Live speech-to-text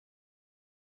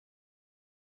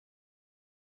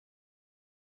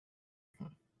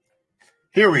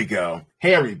Here we go.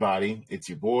 Hey, everybody. It's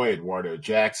your boy, Edwardo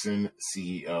Jackson,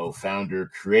 CEO, founder,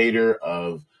 creator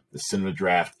of the Cinema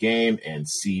Draft game and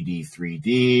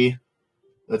CD3D.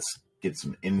 Let's get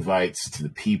some invites to the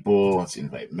people. Let's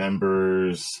invite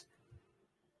members.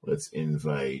 Let's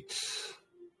invite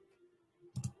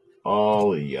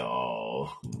all of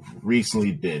y'all who've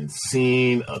recently been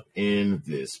seen up in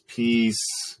this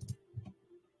piece.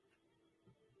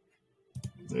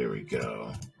 There we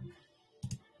go.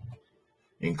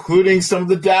 Including some of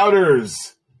the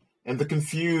doubters and the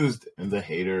confused and the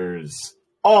haters.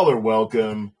 All are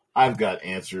welcome. I've got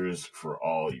answers for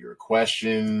all your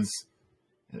questions.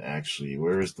 And actually,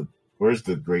 where's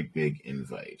the great big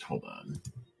invite? Hold on.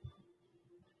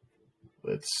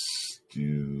 Let's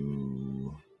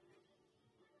do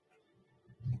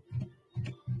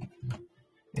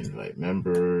invite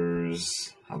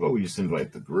members. How about we just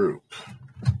invite the group?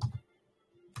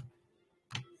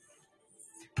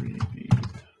 3D.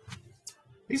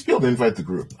 I used to be able to invite the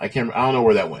group. I don't know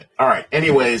where that went. All right.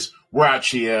 Anyways, we're out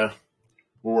here.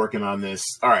 We're working on this.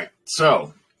 All right.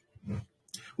 So,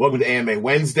 welcome to AMA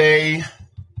Wednesday.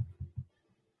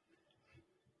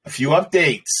 A few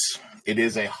updates. It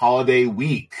is a holiday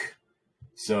week.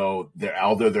 So,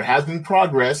 although there has been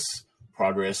progress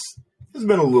has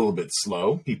been a little bit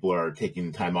slow. People are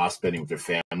taking time off spending with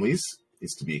their families.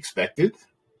 It's to be expected.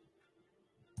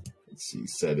 Let's see,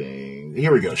 setting.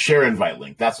 Here we go. Share invite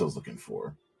link. That's what I was looking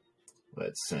for.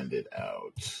 Let's send it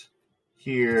out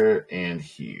here and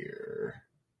here.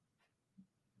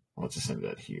 Let's just send it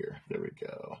out here. There we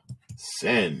go.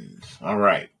 Send. All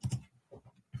right.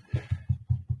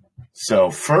 So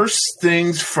first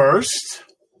things first,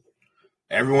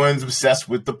 everyone's obsessed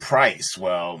with the price.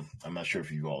 Well, I'm not sure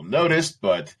if you all noticed,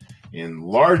 but in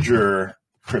larger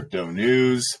crypto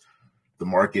news, the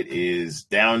market is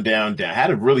down.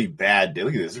 Had a really bad day.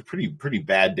 Look at this. A pretty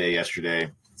bad day yesterday.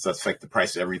 So that's affected the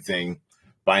price of everything.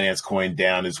 Binance coin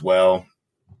down as well.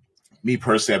 Me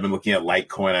personally, I've been looking at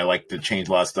Litecoin. I like to change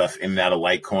a lot of stuff in and out of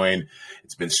Litecoin.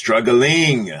 It's been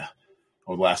struggling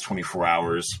over the last 24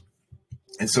 hours.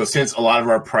 And so since a lot of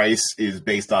our price is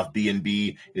based off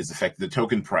BNB, it has affected the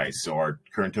token price. So our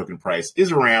current token price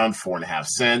is around 4.5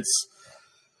 cents,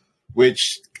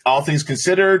 which all things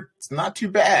considered, it's not too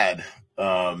bad.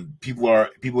 People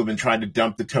have been trying to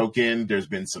dump the token. There's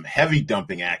been some heavy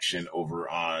dumping action over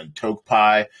on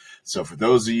Tokpie. So for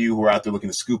those of you who are out there looking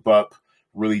to scoop up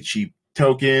really cheap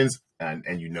tokens,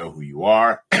 and you know who you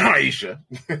are, Aisha,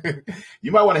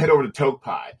 you might want to head over to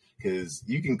Tokpie because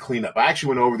you can clean up. I actually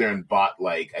went over there and bought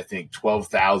I think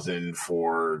 12,000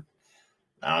 for,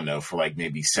 I don't know, for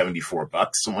maybe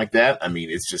 $74, something like that. I mean,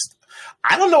 it's just,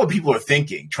 I don't know what people are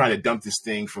thinking, trying to dump this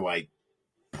thing for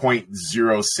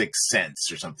 0.06 cents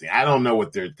or something. I don't know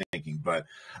what they're thinking, but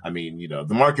I mean,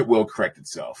 the market will correct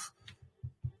itself.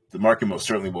 The market most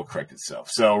certainly will correct itself.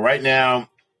 So right now,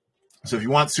 if you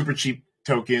want super cheap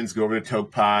tokens, go over to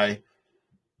Tokpie,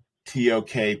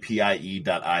 Tokpie.io.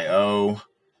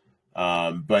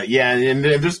 But yeah, and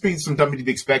there's been some dumping to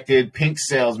be expected. Pink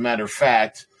sale, as a matter of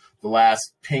fact, the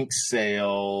last pink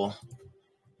sale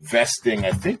vesting,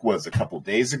 I think, was a couple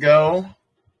days ago.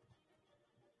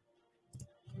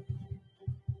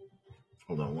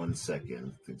 Hold on one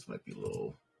second. Things might be a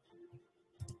little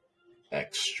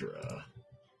extra.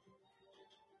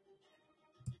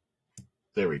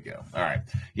 There we go. All right.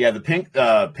 Yeah, the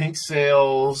pink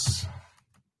sales,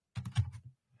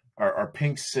 our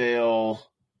pink sale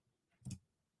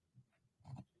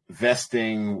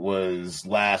vesting was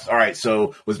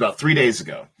was about 3 days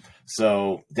ago.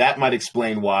 So that might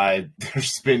explain why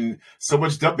there's been so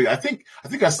much dumping. I think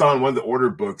I saw in one of the order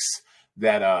books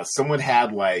that someone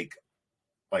had like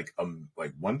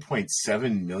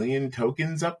 1.7 million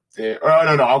tokens up there.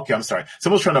 Oh, no. Okay, I'm sorry.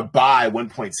 Someone's trying to buy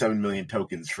 1.7 million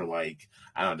tokens for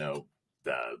I don't know,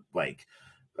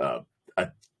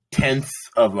 a tenth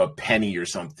of a penny or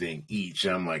something each.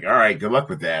 And I'm like, all right, good luck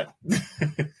with that.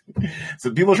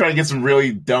 So people are trying to get some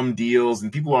really dumb deals,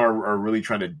 and people are really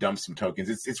trying to dump some tokens.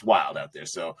 It's wild out there.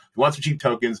 So if you want some cheap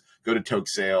tokens, go to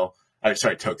Tokpie,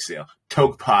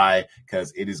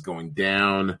 because it is going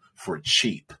down for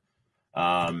cheap.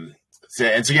 So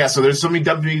there's something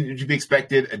dumping to be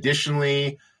expected.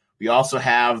 Additionally, we also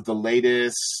have the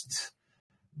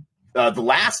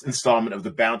last installment of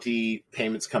the bounty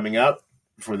payments coming up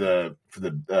for the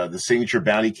signature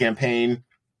bounty campaign.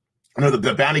 No,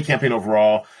 the bounty campaign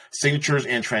overall, signatures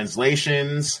and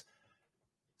translations.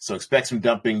 So expect some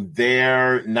dumping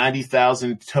there.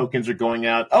 90,000 tokens are going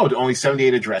out. Oh, to only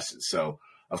 78 addresses. So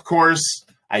of course,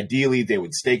 ideally they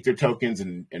would stake their tokens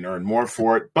and earn more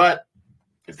for it, but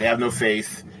if they have no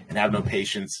faith and have no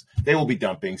patience, they will be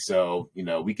dumping. So,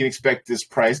 we can expect this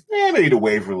price maybe to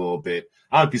waver a little bit.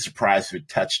 I would be surprised if it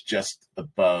touched just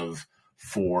above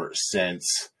 4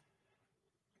 cents.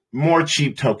 More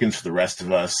cheap tokens for the rest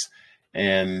of us.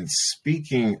 And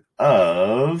speaking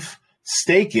of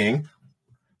staking,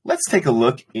 let's take a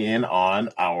look in on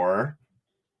our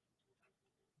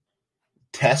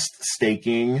test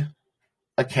staking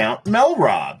account,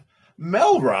 Melrob.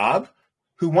 Melrob,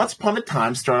 who once upon a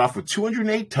time started off with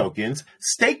 208 tokens,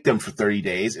 staked them for 30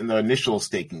 days in the initial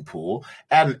staking pool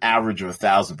at an average of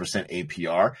 1,000%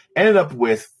 APR, ended up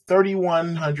with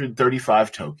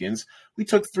 3,135 tokens. We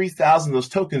took 3,000 of those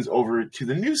tokens over to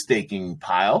the new staking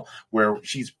pile where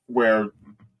we're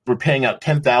paying out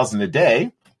 10,000 a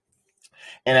day.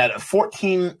 And at a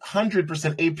 1,400%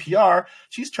 APR,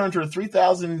 she's turned her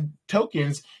 3,000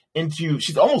 tokens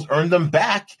she's almost earned them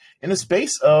back in a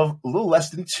space of a little less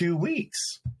than 2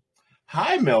 weeks.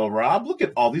 Hi, Melrob. Look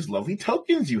at all these lovely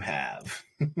tokens you have.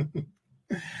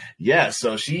 Yeah,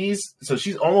 so she's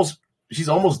almost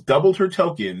doubled her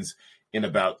tokens in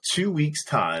about 2 weeks'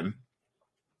 time.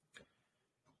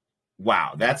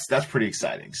 Wow, that's pretty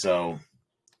exciting. So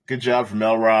good job for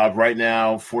Melrob. Right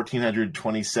now,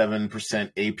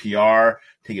 1,427% APR.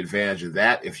 Take advantage of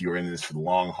that if you're in this for the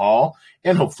long haul.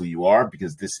 And hopefully you are,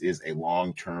 because this is a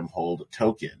long-term hold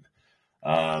token.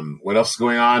 What else is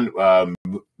going on?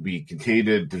 We continue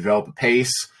to develop a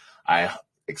pace. I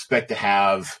expect to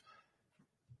have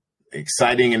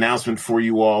exciting announcement for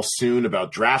you all soon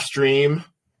about DraftStream.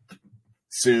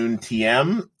 Soon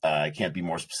TM. I can't be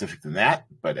more specific than that,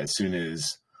 but as soon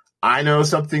as I know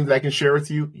something that I can share with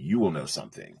you, you will know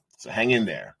something. So hang in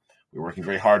there. We're working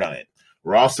very hard on it.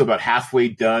 We're also about halfway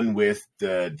done with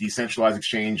the decentralized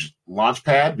exchange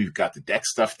launchpad. We've got the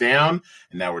DEX stuff down,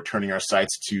 and now we're turning our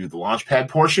sights to the launchpad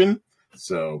portion.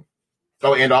 So,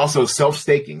 and also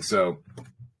self-staking. So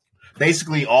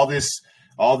basically all this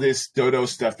Dodo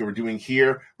stuff that we're doing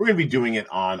here, we're going to be doing it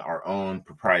on our own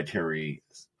proprietary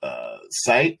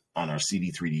site on our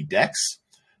CD3D DEX.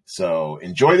 So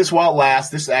enjoy this while it lasts.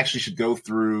 This actually should go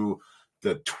through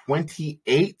the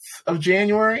 28th of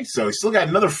January. So we still got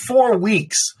another 4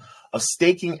 weeks of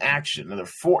staking action,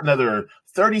 another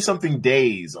 30-something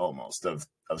days almost of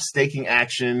staking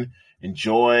action.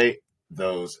 Enjoy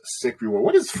those sick reward.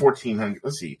 What is 1,400?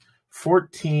 Let's see.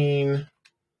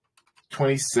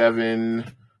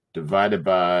 1,427 divided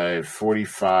by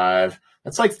 45.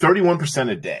 That's like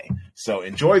 31% a day. So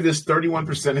enjoy this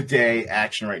 31% a day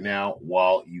action right now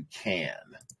while you can.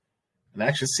 And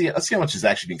actually let's see how much is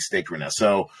actually being staked right now.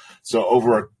 So a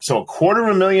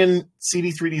 250,000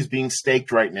 CD3D is being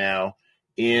staked right now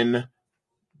in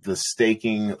the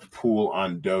staking pool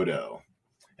on Dodo.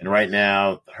 And right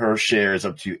now her share is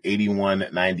up to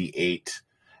 81.98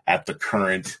 at the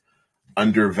current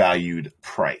undervalued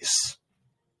price.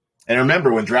 And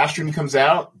remember, when DraftStream comes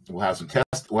out, we'll have a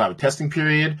testing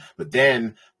period, but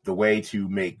then the way to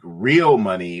make real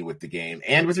money with the game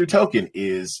and with your token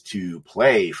is to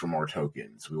play for more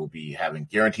tokens. We will be having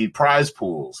guaranteed prize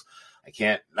pools.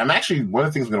 One of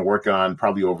the things I'm going to work on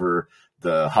probably over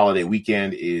the holiday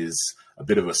weekend is a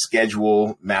bit of a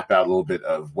schedule, map out a little bit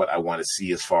of what I want to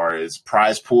see as far as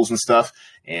prize pools and stuff.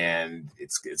 And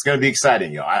it's going to be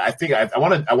exciting. I'm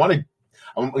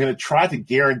going to try to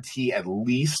guarantee at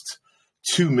least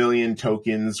 2 million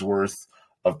tokens worth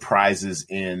of prizes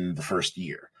in the first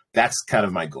year. That's kind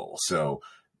of my goal. So,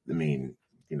 I mean,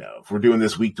 if we're doing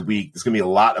this week to week, there's going to be a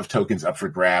lot of tokens up for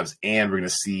grabs, and we're going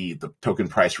to see the token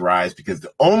price rise, because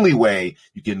the only way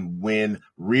you can win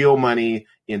real money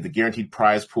in the guaranteed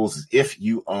prize pools is if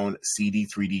you own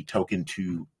CD3D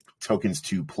tokens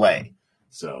to play.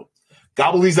 So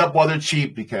gobble these up while they're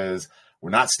cheap, because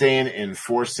we're not staying in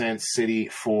 4-cent city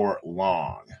for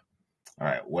long. All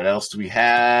right, what else do we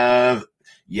have?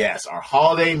 Yes, our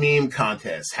holiday meme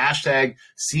contest, hashtag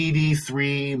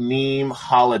CD3 meme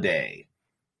holiday,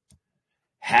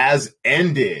 has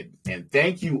ended. And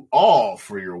thank you all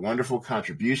for your wonderful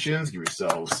contributions. Give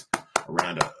yourselves a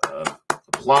round of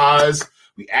applause.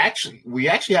 We actually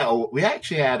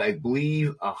had, I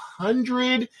believe,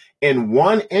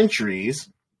 101 entries.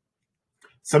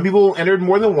 Some people entered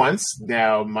more than once.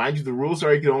 Now, mind you, the rules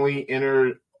are you can only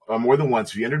enter more than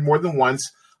once. If you entered more than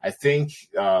once, I think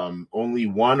only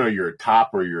one or your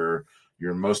top or your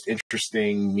most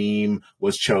interesting meme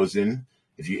was chosen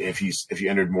if you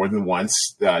entered more than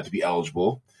once to be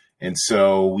eligible. And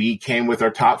so we came with our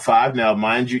top 5. Now,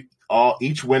 mind you,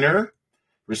 each winner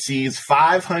receives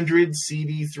 500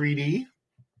 CD3D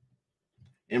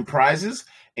in prizes,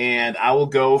 and I will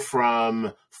go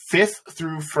from 5th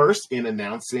through 1st in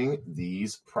announcing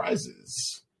these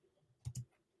prizes.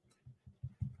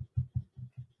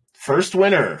 First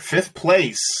winner, 5th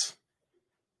place,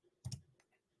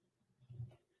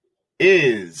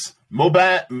 is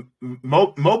Mobazane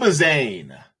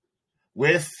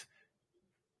with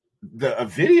a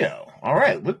video. All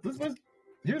right,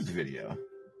 here's the video.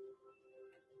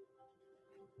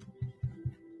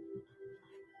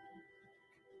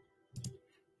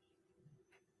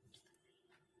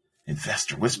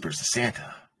 Investor whispers to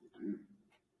Santa.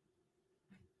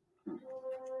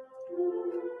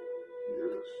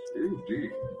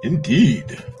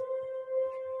 Indeed.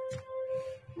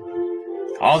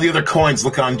 All the other coins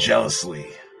look on jealously.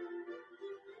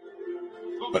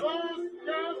 But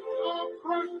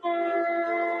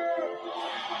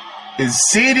is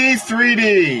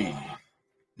CD3D.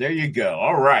 There you go.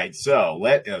 All right, so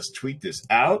let us tweet this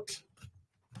out.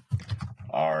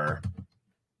 Our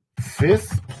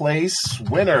 5th place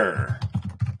winner.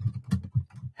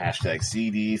 Hashtag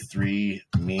CD3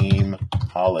 meme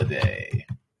holiday.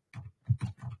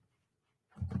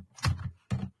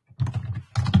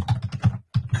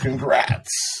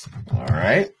 Congrats. All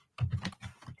right.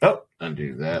 Oh,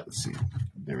 undo that. Let's see.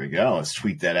 There we go. Let's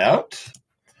tweet that out.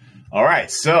 All right.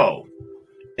 So,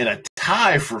 in a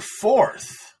tie for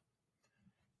 4th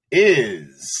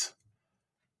is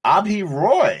Abhi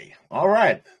Roy. All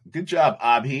right. Good job,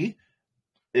 Abhi.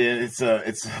 It's a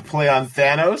play on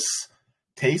Thanos.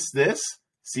 Taste this,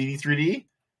 CD3D,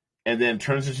 and then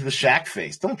turns into the Shaq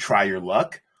face. Don't try your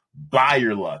luck. Buy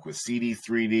your luck with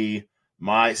CD3D.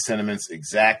 My sentiments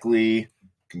exactly.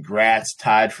 Congrats,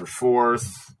 tied for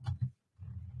 4th.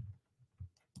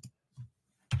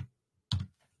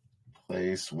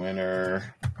 Place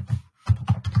winner.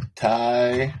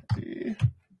 Tie.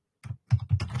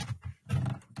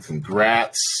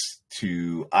 Congrats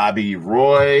to Abhi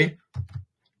Roy.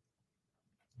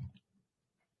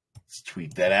 Let's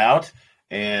tweet that out.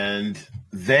 And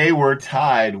they were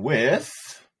tied with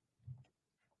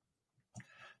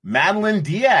Madeline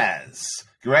Diaz.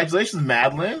 Congratulations,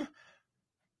 Madeline.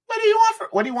 What do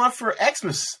you want for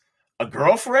Xmas? A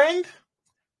girlfriend?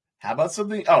 How about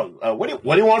something? What do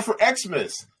you want for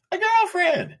Xmas? A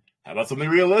girlfriend. How about something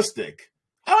realistic?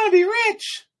 I want to be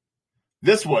rich.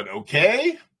 This one,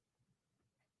 okay?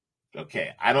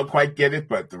 Okay, I don't quite get it,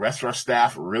 but the rest of our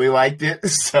staff really liked it.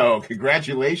 So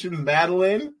congratulations,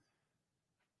 Madeline.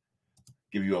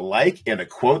 Give you a like and a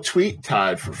quote tweet,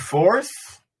 tied for 4th.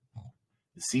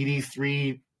 The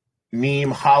CD3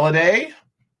 meme holiday.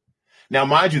 Now,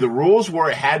 mind you, the rules were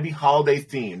it had to be holiday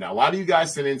themed. Now, a lot of you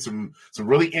guys sent in some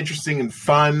really interesting and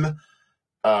fun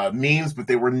memes, but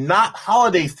they were not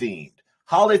holiday themed.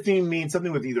 Holiday theme means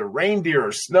something with either reindeer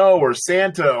or snow or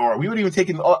Santa, or we would even take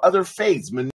in other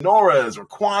faiths, menorahs or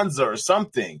Kwanzaa or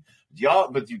something.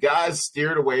 But you guys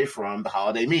steered away from the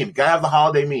holiday meme. You gotta have the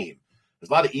holiday meme. There's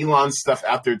a lot of Elon stuff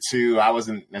out there too. I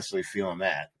wasn't necessarily feeling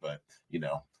that, but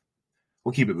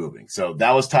we'll keep it moving. So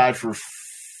that was tied for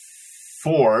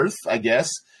 4th, I guess.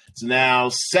 So now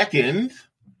 2nd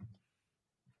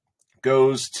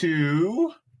goes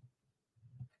to,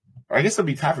 or I guess it'll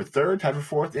be tied for 3rd, tied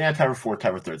for 4th. Yeah, tied for 4th,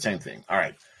 tied for 3rd. Same thing. All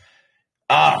right.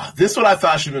 This one I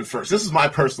thought should have been 1st. This is my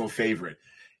personal favorite.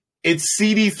 It's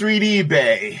CD3D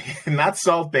Bay, not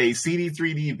Salt Bay,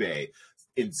 CD3D Bay.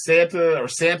 In Santa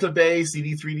Bay,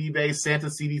 CD3D Bay, Santa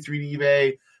CD3D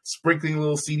Bay, sprinkling a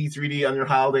little CD3D on your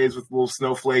holidays with little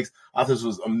snowflakes. I thought this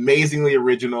was amazingly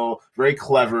original, very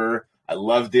clever. I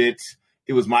loved it.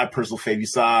 It was my personal favorite. You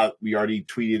saw, we already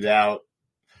tweeted it out.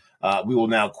 We will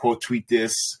now quote tweet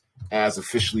this as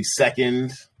officially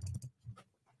 2nd.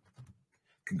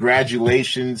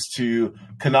 Congratulations to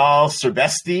Kanal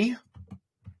Serbesti.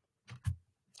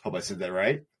 Hope I said that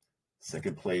right.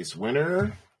 2nd place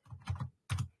winner.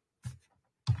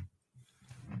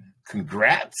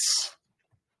 Congrats.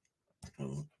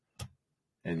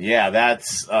 And yeah,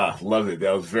 that's love it.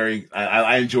 That was very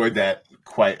I enjoyed that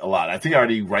quite a lot. I think I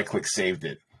already right-click saved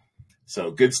it.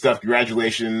 So good stuff.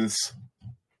 Congratulations,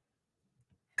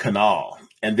 Kanal.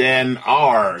 And then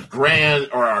our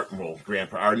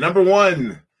number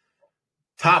 1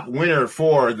 top winner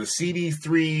for the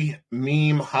CD3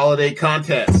 meme holiday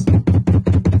contest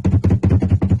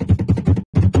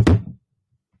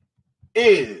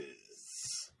is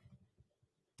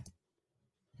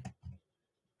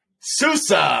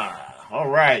Sousa. All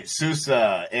right,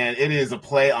 Sousa. And it is a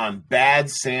play on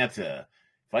Bad Santa.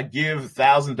 If I give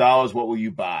 $1,000, what will you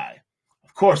buy?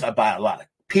 Of course, I buy a lot of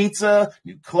pizza,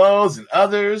 new clothes, and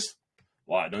others.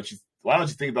 Why don't you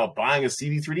think about buying a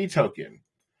CD3D token?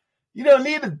 You don't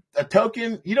need a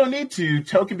token. You don't need to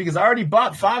token because I already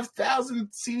bought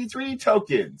 5,000 CD3D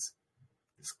tokens.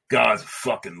 This guy's a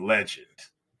fucking legend.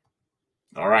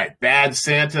 All right, Bad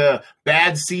Santa,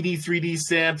 Bad CD3D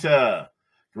Santa.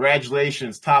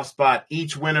 Congratulations, top spot.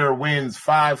 Each winner wins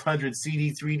 500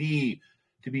 CD3D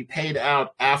to be paid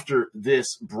out after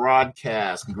this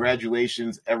broadcast.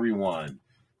 Congratulations, everyone,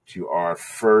 to our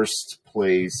first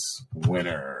place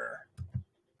winner,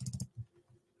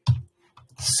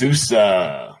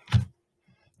 Sousa.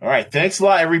 All right. Thanks a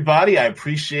lot, everybody. I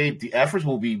appreciate the efforts.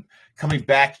 We'll be coming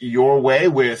back your way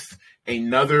with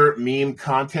another meme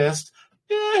contest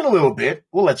in a little bit.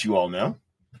 We'll let you all know.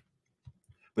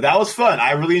 But that was fun.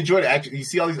 I really enjoyed it. Actually, you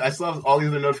see all these, I still have all these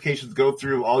other notifications go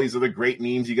through, all these other great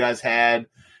memes you guys had.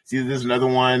 See, there's another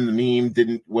one. The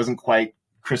meme wasn't quite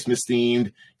Christmas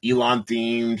themed, Elon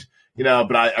themed,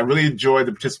 but I really enjoyed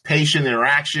the participation, the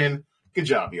interaction. Good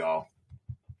job, y'all.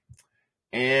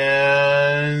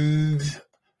 And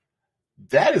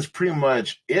that is pretty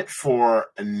much it for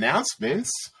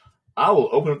announcements. I will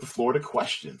open up the floor to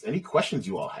questions. Any questions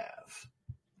you all have?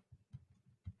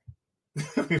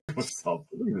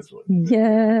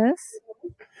 Yes.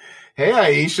 Hey,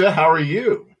 Aisha, how are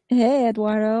you? Hey,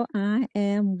 Edwardo, I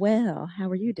am well. How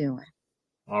are you doing?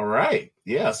 All right.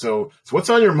 Yeah. So what's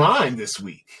on your mind this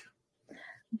week?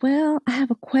 Well, I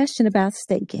have a question about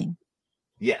staking.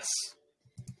 Yes.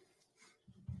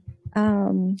 I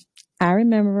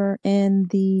remember in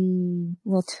 2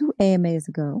 AMAs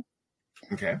ago,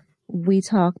 okay, we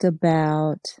talked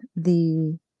about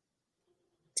the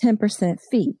 10%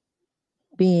 fee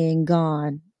being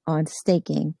gone on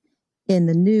staking in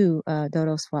the new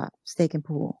Dodo Swap staking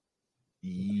pool.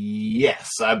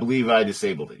 Yes, I believe I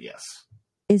disabled it. Yes.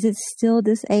 Is it still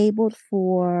disabled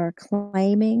for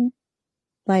claiming?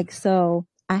 So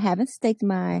I haven't staked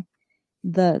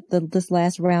this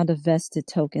last round of vested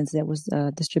tokens that was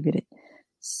distributed.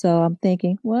 So I'm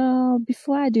thinking, well,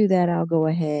 before I do that, I'll go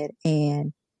ahead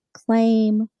and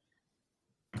claim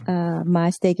my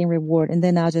staking reward, and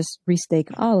then I'll just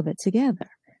restake all of it together.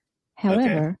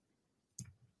 However,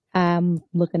 I'm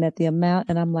looking at the amount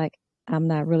and I'm like, I'm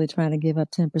not really trying to give up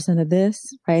 10% of this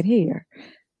right here.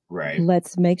 Right.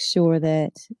 Let's make sure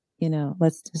that,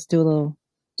 let's just do a little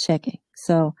checking.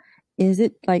 So is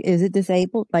it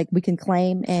disabled? Like we can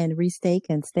claim and restake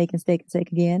and stake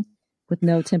again with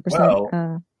no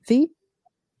 10% fee?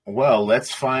 Well,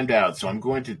 let's find out. So I'm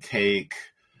going to take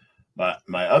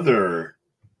my other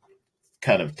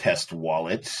kind of test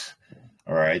wallet.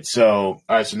 All right. So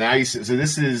now this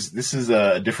is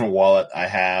a different wallet I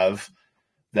have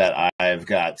that I've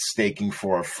got staking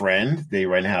for a friend. They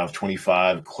right now have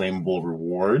 25 claimable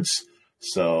rewards.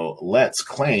 So let's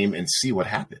claim and see what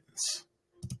happens.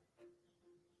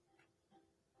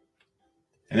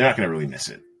 And they're not going to really miss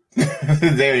it. They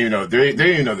don't even know. They don't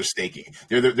even know they're staking.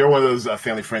 They're one of those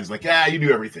family friends like, you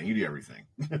do everything. You do everything.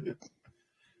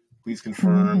 Please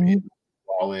confirm in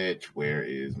wallet. Where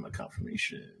is my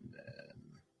confirmation?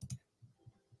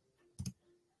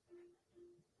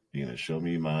 You're going to show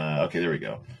me okay, there we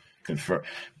go. Confirm.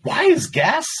 Why is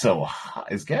gas so high?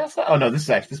 Is gas high? Oh, no, this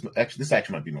actually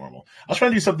might be normal. I was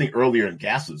trying to do something earlier and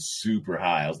gas was super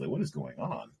high. I was like, what is going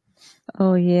on?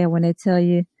 Oh, yeah. When they tell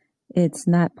you it's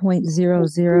not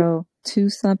 0.002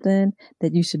 something,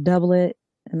 that you should double it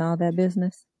and all that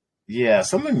business. Yeah,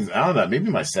 I don't know. Maybe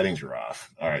my settings are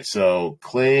off. All right. So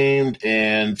claimed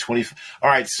and 20. All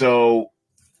right. So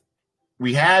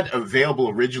we had available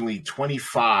originally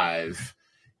 25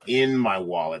 in my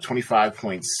wallet,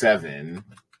 25.7.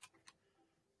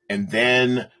 And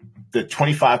then the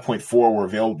 25.4 were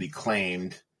available to be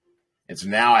claimed. And so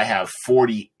now I have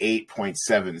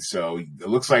 48.7. So it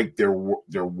looks like there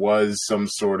was some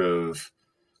sort of,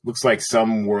 it looks like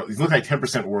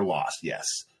 10% were lost. Yes.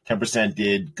 10%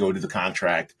 did go to the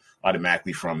contract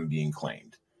automatically from being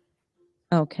claimed.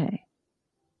 Okay.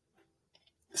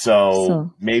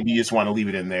 So maybe you just want to leave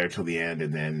it in there till the end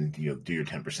and then do your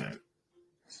 10%.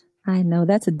 I know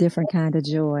that's a different kind of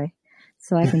joy.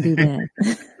 So I can do that.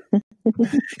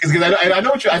 Because I know I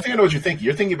know what you're thinking.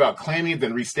 You're thinking about claiming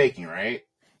then restaking, right?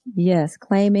 Yes,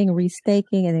 claiming,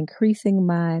 restaking, and increasing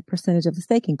my percentage of the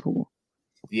staking pool.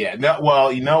 Yeah. No.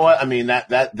 Well, you know what? I mean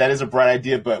that is a bright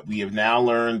idea, but we have now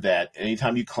learned that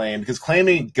anytime you claim, because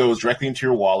claiming goes directly into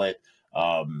your wallet,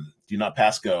 do not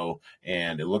pass go,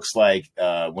 and it looks like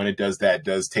when it does that, it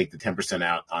does take the 10%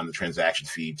 out on the transaction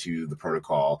fee to the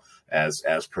protocol as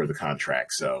per the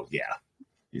contract. So yeah.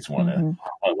 You just want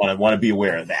to be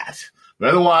aware of that. But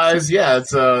otherwise, yeah,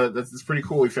 that's pretty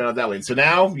cool. We found out that way. And so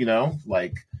now, I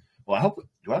hope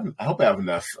I have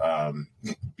enough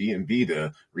BNB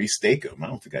to restake them. I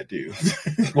don't think I do.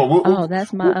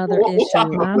 That's my other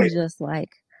issue. I'm just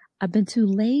like, I've been too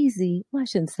lazy. Well, I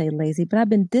shouldn't say lazy, but I've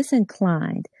been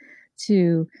disinclined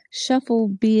to shuffle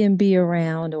B&B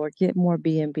around or get more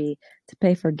B&B to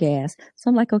pay for gas. So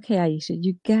I'm like, okay, Aisha,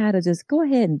 you gotta just go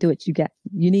ahead and do it.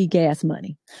 You need gas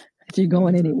money if you're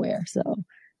going anywhere. So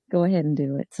go ahead and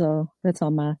do it. So that's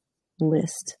on my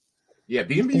list Yeah, of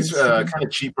B&B's things to do. kind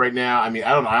of cheap right now. I mean,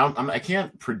 I don't know. I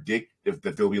can't predict if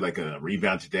that there'll be like a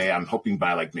rebound today. I'm hoping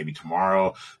by like maybe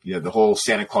tomorrow. You know, the whole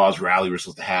Santa Claus rally we're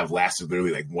supposed to have lasted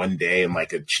literally like one day and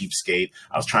like a cheapskate.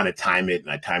 I was trying to time it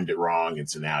and I timed it wrong, and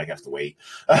so now I have to wait.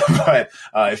 But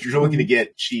if you're looking to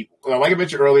get cheap, well, like I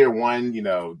mentioned earlier,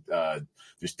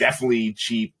 there's definitely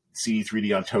cheap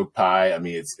CD3D on Tokpie. I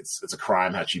mean, it's a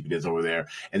crime how cheap it is over there.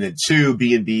 And then two,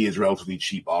 B&B is relatively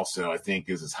cheap also. I think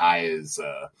is as high as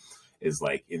is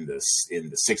like in the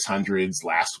 600s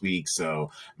last week. So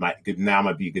now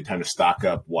might be a good time to stock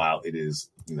up while it is,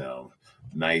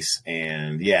 nice.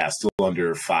 And yeah, still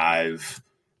under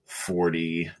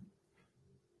 540.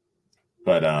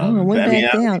 But It went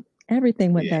back down.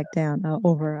 Everything went back down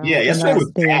over the yesterday was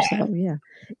last day bad. or so. Yeah,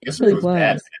 Yesterday was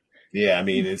bad. was. Yeah, I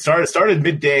mean, it started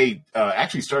midday.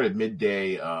 Actually, started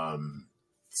midday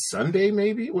Sunday,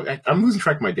 maybe. I'm losing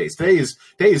track of my days. Today is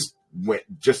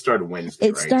just started Wednesday.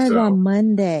 It started on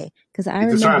Monday because I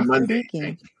remember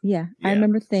thinking. Yeah, I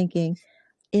remember thinking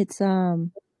it's. I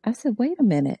said, wait a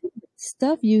minute.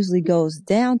 Stuff usually goes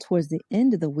down towards the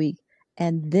end of the week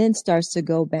and then starts to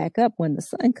go back up when the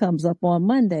sun comes up on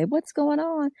Monday. What's going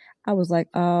on? I was like,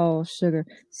 oh, sugar,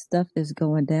 stuff is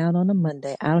going down on a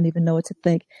Monday. I don't even know what to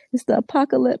think. It's the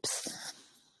apocalypse.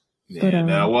 Yeah,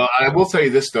 no. Well, I will tell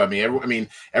you this though. I mean,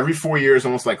 every 4 years,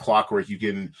 almost like clockwork, you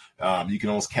can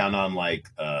almost count on like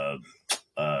the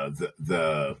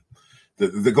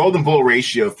golden bull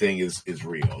ratio thing is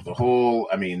real. The whole,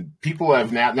 I mean, people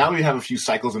have now that we have a few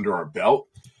cycles under our belt.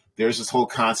 There's this whole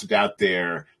concept out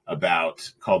there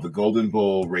called the golden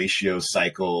bull ratio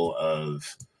cycle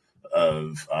of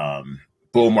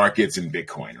bull markets and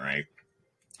Bitcoin, right?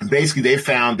 Basically, they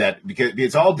found that because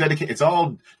it's all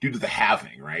due to the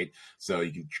halving, right? So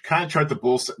you can kind of chart the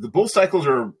bull cycles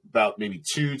are about maybe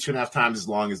 2.5 times as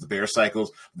long as the bear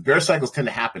cycles. The bear cycles tend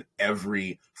to happen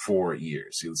every 4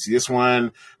 years. So you'll see this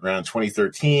one around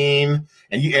 2013,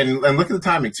 and look at the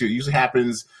timing too. It usually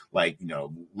happens like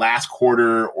last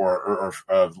quarter or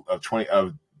of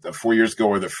 4 years ago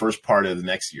or the first part of the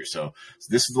next year. So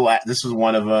this was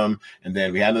one of them, and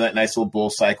then we had that nice little bull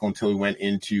cycle until we went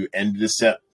into end of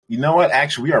December. You know what?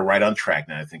 Actually, we are right on track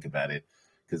now. I think about it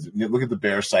because look at the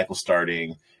bear cycle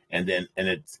starting, and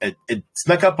it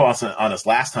snuck up on us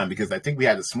last time because I think we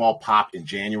had a small pop in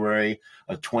January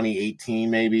of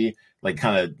 2018, maybe like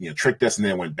kind of tricked us, and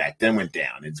then it went back, then went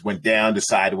down. It went down to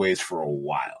sideways for a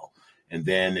while, and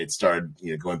then it started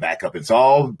going back up. It's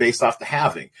all based off the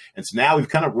halving, and so now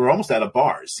we're almost out of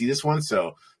bars. See this one?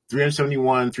 So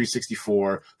 371,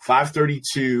 364,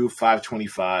 532,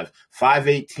 525,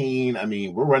 518. I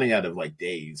mean, we're running out of like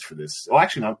days for this. Oh,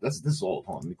 actually, no, this is old.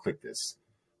 Hold on, let me click this.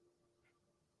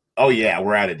 Oh yeah,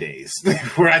 we're out of days.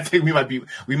 I think we might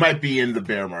be in the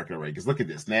bear market already. Because look at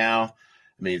this now.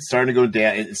 I mean, it's starting to go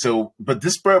down. And so, but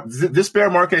this bear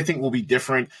market, I think, will be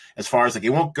different as far as like it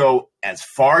won't go as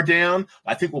far down.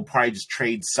 I think we'll probably just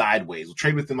trade sideways. We'll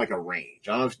trade within like a range.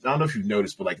 I don't know if you've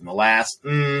noticed, but like in the last.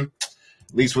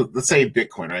 At least let's say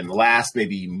Bitcoin, right? In the last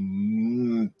maybe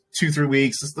 2-3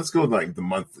 weeks, let's go with like the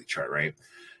monthly chart, right?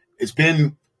 It's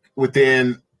been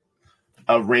within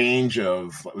a range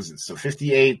of, what was it? So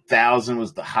 58,000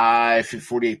 was the high,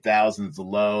 48,000 is the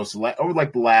low. So over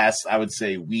like the last, I would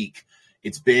say week,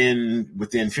 it's been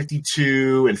within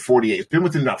 52 and 48. It's been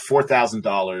within about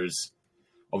 $4,000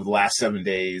 over the last 7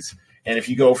 days. And if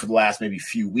you go for the last maybe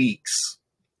few weeks,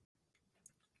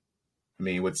 I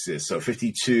mean, what's this? So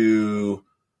 52,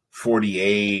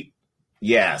 48.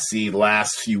 Yeah, see, the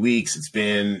last few weeks, it's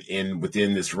been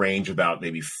within this range about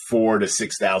maybe $4,000 to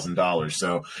 $6,000.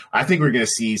 So I think we're going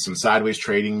to see some sideways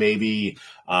trading maybe.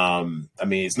 I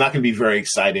mean, it's not going to be very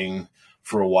exciting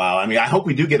for a while. I mean, I hope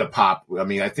we do get a pop. I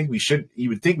mean, I think you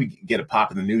would think we get a pop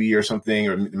in the new year or something,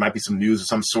 or there might be some news of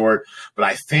some sort. But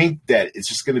I think that it's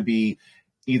just going to be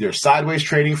either sideways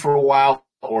trading for a while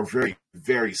or very,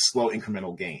 very slow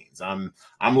incremental gains. I'm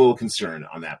a little concerned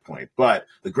on that point. But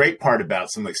the great part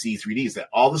about something like C3D is that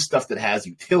all the stuff that has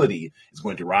utility is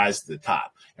going to rise to the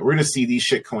top. And we're going to see these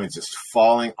shit coins just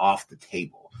falling off the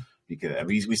table. Because I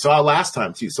mean, we saw it last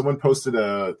time too. Someone posted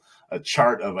a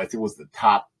chart of, I think it was the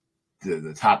top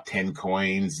 10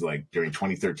 coins like during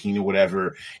 2013 or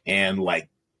whatever. And like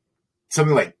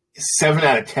something like 7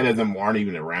 out of 10 of them aren't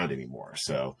even around anymore.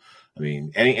 So I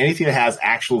mean, anything that has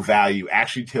actual value,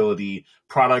 actual utility,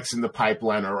 products in the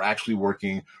pipeline are actually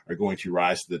working are going to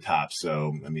rise to the top.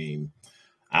 So, I mean,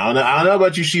 I don't know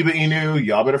about you, Shiba Inu.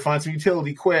 Y'all better find some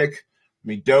utility quick. I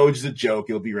mean, Doge is a joke.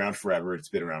 It'll be around forever. It's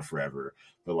been around forever.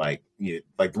 But like the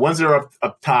ones that are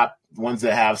up top, the ones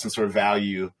that have some sort of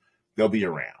value, they'll be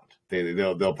around.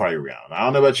 They'll probably be around. I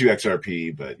don't know about you,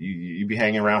 XRP, but you be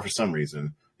hanging around for some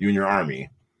reason. You and your army.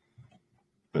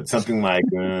 But something like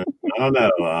I don't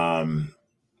know.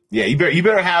 Yeah, you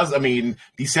better have. I mean,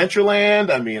 Decentraland.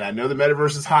 I mean, I know the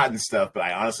metaverse is hot and stuff, but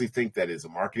I honestly think that is a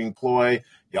marketing ploy.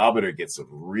 Y'all better get some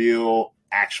real,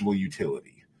 actual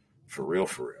utility, for real,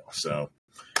 for real. So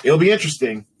it'll be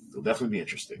interesting. It'll definitely be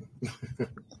interesting.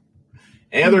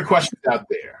 Any other questions out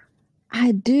there?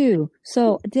 I do.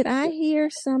 So did I hear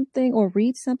something or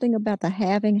read something about the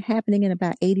halving happening in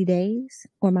about 80 days?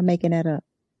 Or am I making that up?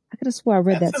 I could have swore I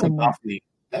read that somewhere.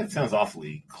 That sounds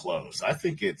awfully close. I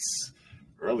think it's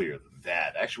earlier than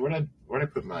that. Actually, where'd I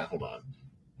put my, hold on.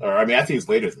 Or I mean, I think it's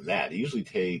later than that. It usually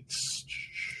takes,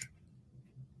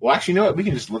 well, actually, you know what? We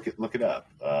can just look it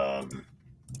up.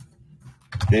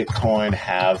 Bitcoin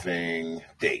halving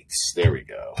dates. There we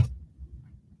go.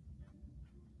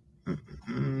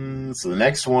 So the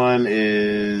next one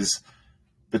is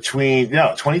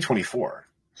 2024.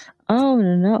 Oh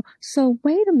no. So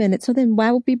wait a minute. So then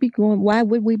why would we be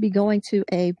going to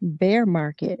a bear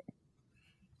market?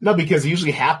 No, because it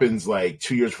usually happens like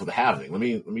 2 years before the halving. Let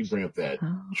me bring up that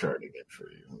chart again for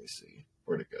you. Let me see.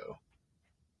 Where'd it go?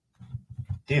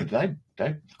 Damn, did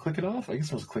I click it off? I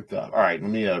guess it was clicked off. All right, let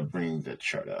me bring the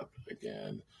chart up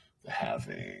again. The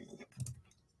halving.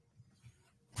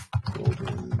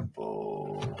 Golden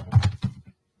Bull.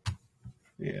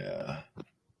 Yeah.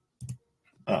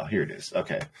 Oh, here it is.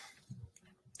 Okay.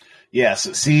 Yeah,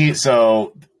 so see,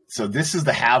 so this is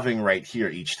the halving right here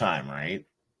each time, right?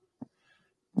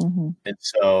 Mm-hmm. And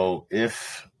so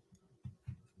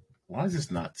why is this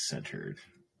not centered?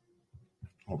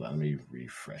 Hold on, let me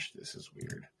refresh this. It's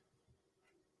weird.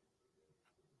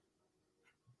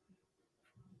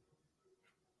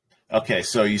 Okay,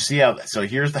 so you see so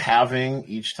here's the halving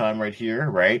each time right here,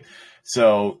 right?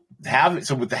 So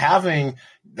with the halving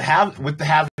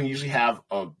usually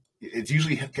it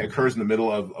usually occurs in the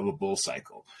middle of a bull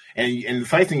cycle. And the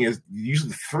funny thing is, usually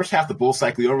the first half of the bull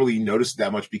cycle, you don't really notice it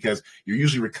that much because you're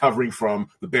usually recovering from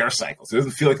the bear cycle. So it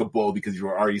doesn't feel like a bull because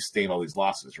you're already sustained all these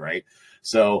losses, right?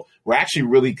 So we're actually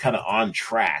really kind of on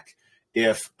track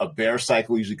if a bear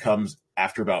cycle usually comes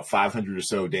after about 500 or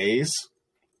so days.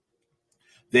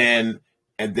 And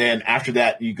then after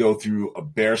that, you go through a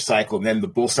bear cycle, and then the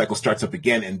bull cycle starts up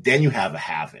again, and then you have a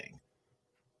halving.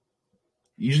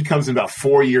 It usually comes in about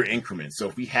 4-year increments. So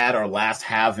if we had our last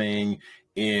halving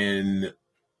in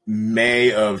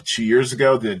May of 2 years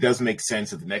ago, then it does make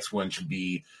sense that the next one should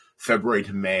be February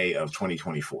to May of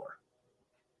 2024.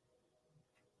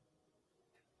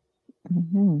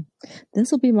 Mm-hmm.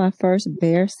 This will be my first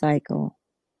bear cycle.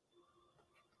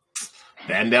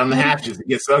 Batten down the hatches, it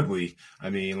gets ugly. I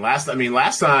last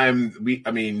time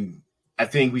I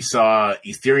think we saw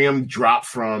Ethereum drop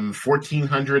from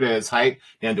 $1,400 at its height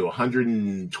down to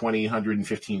 $120,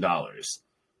 $115.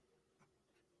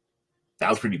 That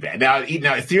was pretty bad. Now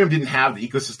Ethereum didn't have the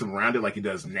ecosystem around it like it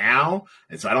does now,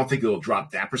 and so I don't think it'll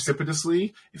drop that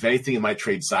precipitously. If anything, it might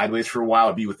trade sideways for a while,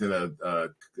 or be within a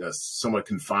somewhat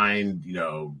confined,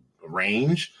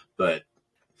 range. But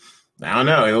I don't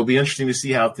know. It'll be interesting to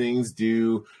see how things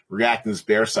do react in this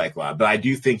bear cycle. But I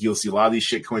do think you'll see a lot of these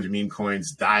shit coins or meme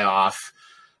coins die off.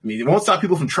 I mean, it won't stop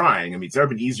people from trying. I mean, it's never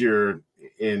been easier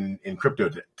in crypto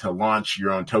to launch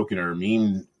your own token or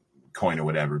meme coin or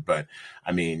whatever. But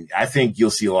I mean, I think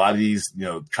you'll see a lot of these,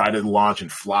 try to launch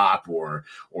and flop or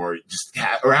just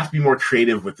have to be more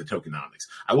creative with the tokenomics.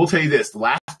 I will tell you this: the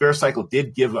last bear cycle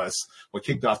did give us what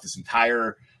kicked off this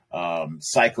entire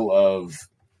cycle of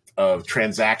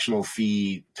transactional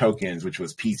fee tokens, which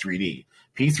was P3D.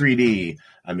 P3D,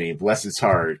 I mean, bless its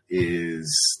heart,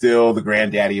 is still the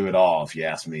granddaddy of it all, if you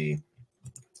ask me.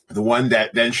 The one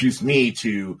that introduced me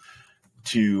to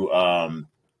the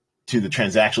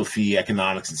transactional fee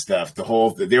economics and stuff. They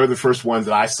were the first ones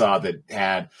that I saw that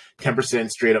had 10%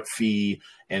 straight up fee,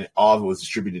 and all of it was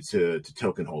distributed to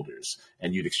token holders.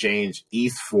 And you'd exchange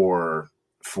ETH for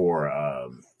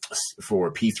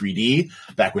P3D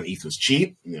back when ETH was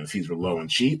cheap, fees were low and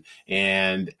cheap.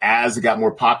 And as it got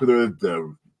more popular,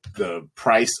 the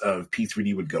price of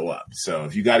P3D would go up. So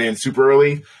if you got in super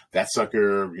early, that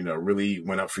sucker, really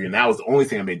went up for you. And that was the only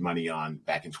thing I made money on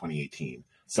back in 2018,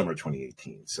 summer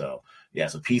 2018. So yeah,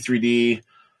 so P3D,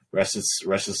 rest its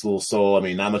little soul. I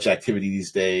mean, not much activity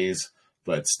these days,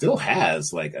 but still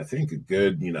has I think a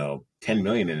good, 10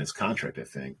 million in its contract, I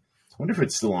think. I wonder if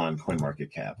it's still on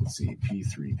CoinMarketCap. Let's see,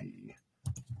 P3D.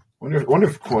 Wonder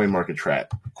if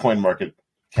CoinMarket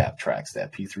cap tracks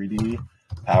that? P3D,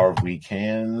 power of weak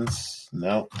hands.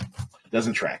 No,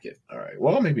 doesn't track it. All right.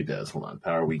 Well, maybe it does. Hold on.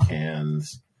 Power weak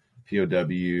hands.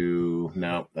 POW.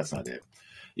 No, that's not it.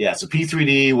 Yeah, so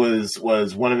P3D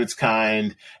was one of its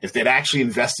kind. If they'd actually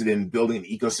invested in building an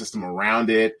ecosystem around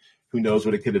it, who knows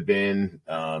what it could have been.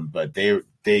 But they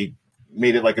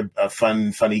made it like a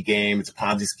funny game. It's a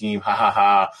Ponzi scheme, ha ha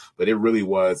ha. But it really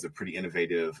was a pretty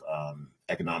innovative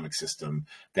economic system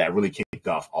that really kicked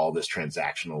off all this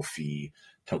transactional fee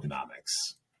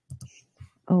tokenomics.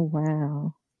 Oh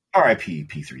wow. RIP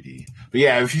P3D. But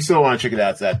yeah, if you still want to check it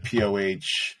out, it's at POH.io.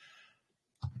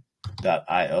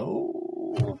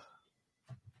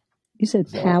 You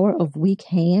said power of weak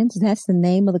hands? That's the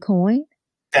name of the coin?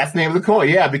 That's the name of the coin,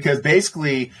 yeah, because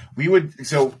basically we would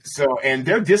and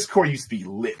their Discord used to be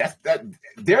lit.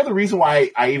 They're the reason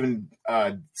why I even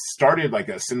started like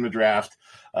a Cinema Draft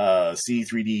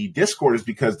C3D Discord, is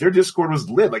because their Discord was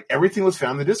lit. Like everything was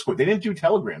found in the Discord. They didn't do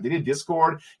Telegram. They did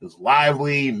Discord. It was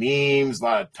lively, memes, a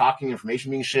lot of talking,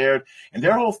 information being shared. And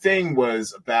their whole thing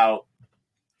was about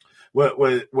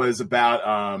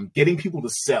getting people to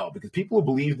sell, because people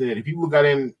believed in it. People who got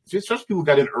in, especially people who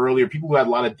got in earlier, people who had a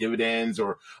lot of dividends,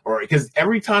 or because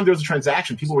every time there was a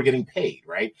transaction, people were getting paid,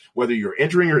 right? Whether you're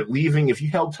entering or leaving, if you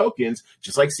held tokens,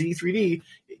 just like CD3D,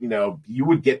 you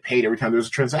would get paid every time there was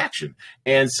a transaction.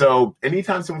 And so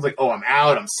anytime someone's like, oh, I'm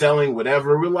out, I'm selling,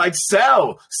 whatever, we're like,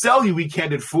 sell, you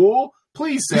weak-handed fool.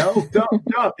 Please sell, don't,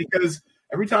 because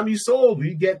every time you sold,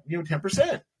 you get,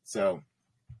 10%. So,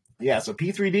 yeah, so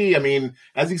P3D, I mean,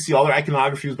 as you can see, all their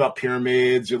iconography was about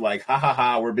pyramids. You're like, ha, ha,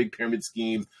 ha, we're a big pyramid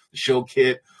scheme. The show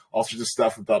kit, all sorts of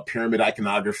stuff about pyramid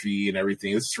iconography and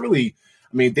everything. It's really,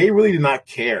 I mean, they really did not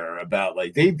care about,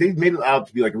 like, they made it out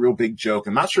to be like a real big joke.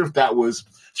 I'm not sure if that was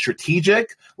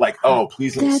strategic, like, oh,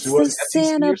 please don't sue us. That's the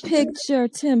Santa picture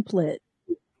template.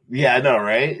 Yeah, I know,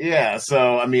 right? Yeah.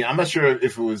 So, I mean, I'm not sure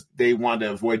if it was they wanted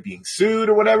to avoid being sued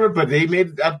or whatever, but they made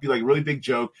it out to be like a really big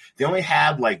joke. They only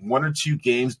had like 1 or 2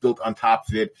 games built on top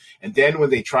of it. And then when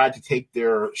they tried to take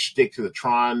their shtick to the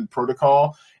Tron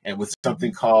protocol and with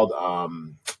something called,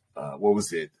 what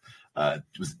was it?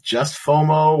 Was it just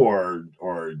FOMO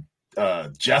or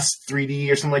just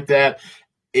 3D or something like that?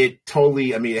 It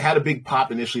totally, I mean, it had a big pop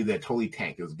initially that totally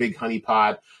tanked. It was a big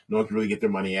honeypot. No one could really get their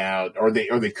money out, or they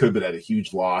could, but at a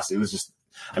huge loss. It was just,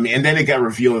 I mean, and then it got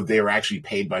revealed that they were actually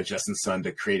paid by Justin Sun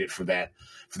to create it for that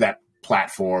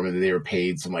platform, and they were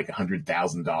paid some like $100,000,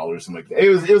 something like that.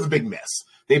 It was a big mess.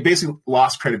 They basically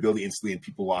lost credibility instantly, and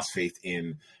people lost faith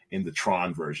in the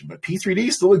Tron version. But P3D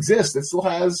still exists. It still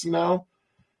has,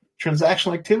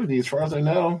 transactional activity as far as I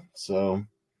know. So,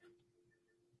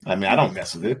 I mean, I don't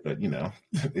mess with it, but,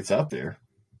 it's out there.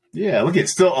 Yeah, look,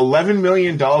 it's still $11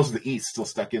 million of the ETH still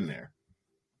stuck in there.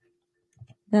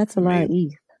 That's a lot of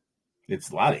ETH. It's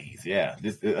a lot of ETH, yeah.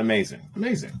 It's amazing.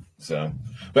 So,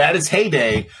 but at its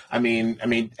heyday,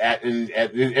 it's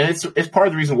part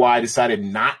of the reason why I decided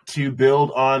not to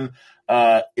build on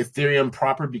Ethereum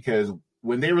proper, because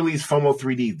when they released FOMO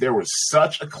 3D, there was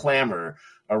such a clamor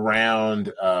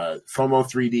around FOMO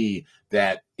 3D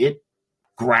that it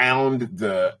ground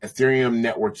the Ethereum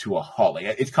network to a halt. Like,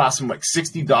 it cost them like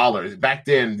 $60. Back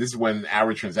then, this is when the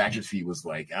average transaction fee was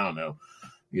like, I don't know,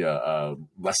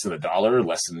 less than $1,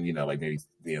 less than, like maybe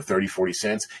 30, 40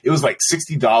 cents. It was like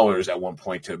 $60 at one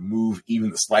point to move even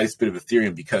the slightest bit of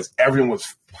Ethereum, because everyone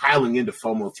was piling into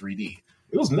FOMO 3D.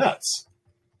 It was nuts.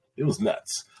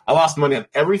 I lost money on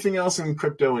everything else in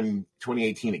crypto in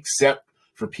 2018 except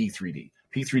for P3D.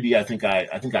 P3D, I think I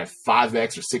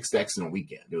 5x or 6x in a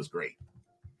weekend. It was great.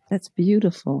 That's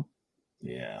beautiful.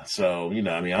 Yeah. So,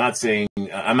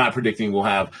 I'm not predicting we'll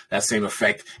have that same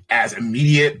effect as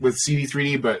immediate with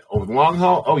CD3D, but over the long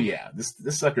haul, oh yeah, this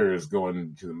sucker is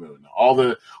going to the moon. All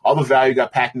the value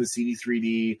got packed into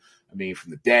CD3D. I mean,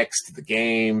 from the decks to the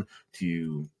game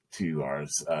to our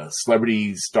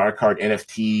celebrity star card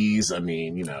NFTs. I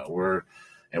mean, we're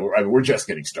just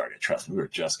getting started. Trust me, we're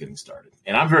just getting started.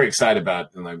 And I'm very excited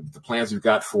about the plans we've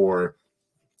got for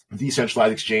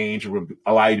decentralized exchange. Will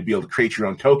allow you to be able to create your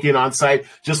own token on site,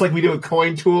 just like we do with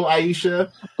CoinTool,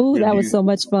 Aisha. Oh, that was so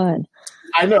much fun.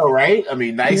 I know, right? I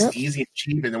mean, nice, yep. Easy, and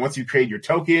cheap. And then once you create your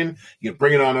token, you can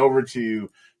bring it on over to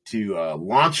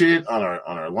launch it on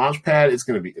our launch pad. It's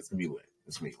gonna be lit.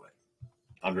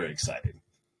 I'm very excited.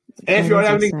 And if you don't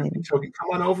have any token,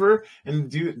 come on over and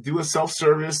do a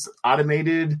self-service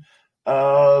automated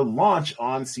launch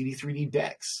on CD3D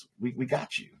DEX. We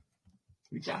got you.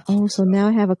 Oh, so now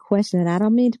I have a question, and I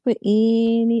don't mean to put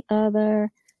any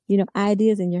other,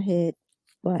 ideas in your head,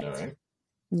 but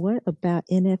what about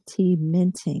NFT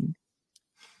minting?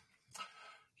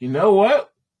 You know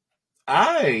what?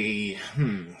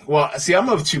 Well, see, I'm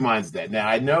of two minds of that. Now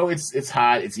I know it's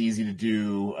hot, it's easy to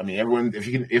do. I mean, everyone, if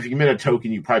you can mint a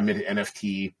token, you probably mint an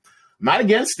NFT. I'm not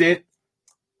against it.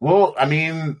 Well, I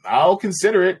mean, I'll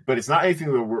consider it, but it's not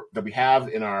anything that we have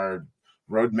in our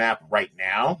roadmap right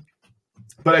now.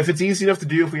 But if it's easy enough to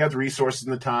do, if we have the resources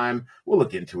and the time, we'll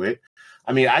look into it.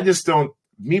 I mean, I just don't.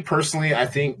 Me personally, I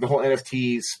think the whole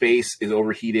NFT space is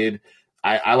overheated.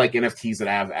 I like NFTs that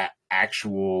have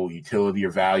actual utility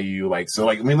or value. Like, so,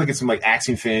 like, I mean, look at some like Axie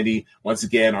Infinity. Once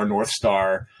again, our North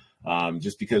Star,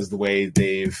 just because the way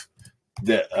they've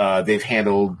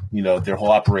handled, their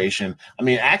whole operation. I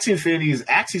mean,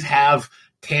 Axies have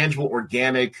tangible,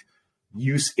 organic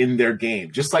use in their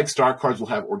game, just like Star Cards will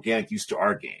have organic use to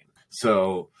our game.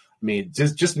 So, I mean,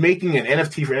 just making an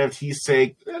NFT for NFT's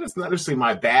sake, that's not necessarily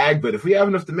my bag. But if we have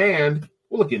enough demand,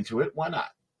 we'll look into it. Why not?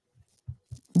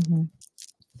 Mm-hmm.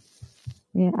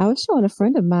 Yeah, I was showing a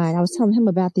friend of mine. I was telling him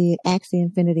about the Axie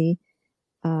Infinity.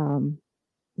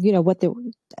 What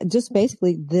just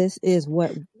basically this is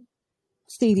what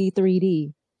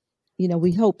CD3D.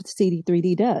 We hope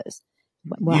CD3D does.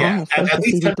 Well, I have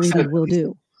faith that CD3D will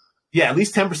do. Yeah, at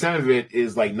least 10% of it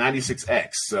is like 96x.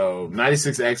 So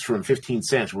 96x from 15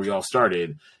 cents, where we all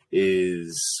started,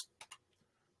 is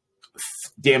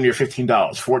damn near $15,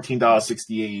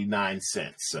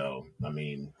 $14.69. So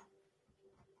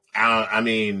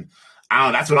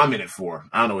that's what I'm in it for.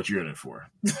 I don't know what you're in it for.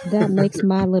 That makes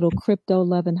my little crypto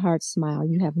loving heart smile.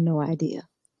 You have no idea.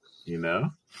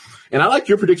 And I like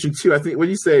your prediction too. I think, what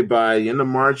do you say, by the end of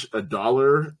March,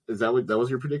 $1? Is that was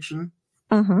your prediction?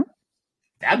 Uh-huh.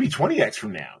 That'd be 20x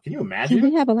from now. Can you imagine?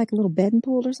 Can we have a little betting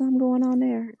pool or something going on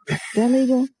there? Is that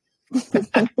legal?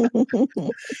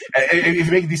 If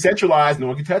you make it decentralized, no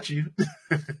one can touch you.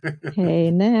 Hey,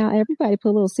 now everybody put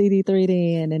a little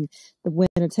CD3D in, and the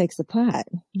winner takes the pot.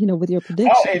 With your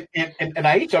prediction. Oh, and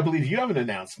Aisha, I believe you have an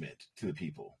announcement to the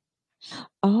people.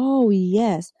 Oh,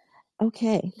 yes.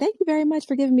 Okay. Thank you very much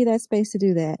for giving me that space to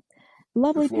do that.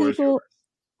 Lovely people,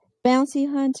 bounty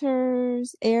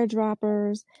hunters,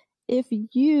 airdroppers. If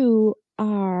you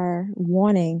are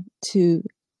wanting to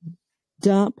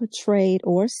dump, trade,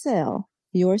 or sell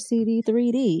your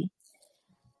CD3D,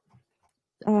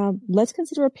 let's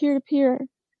consider a peer-to-peer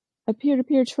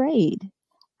trade.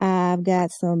 I've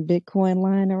got some Bitcoin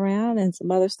lying around and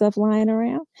some other stuff lying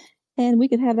around, and we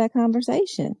could have that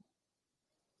conversation.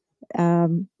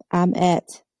 I'm at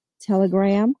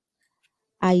Telegram,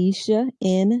 Aisha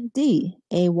ND,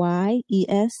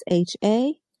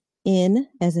 AYESHA. N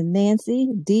as in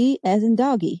Nancy, D as in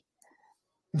doggy.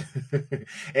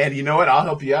 And you know what? I'll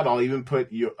help you out. I'll even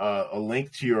put you a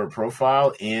link to your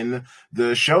profile in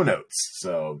the show notes.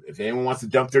 So if anyone wants to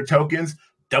dump their tokens,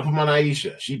 dump them on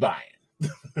Aisha. She buying.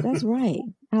 That's right.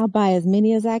 I'll buy as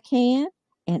many as I can,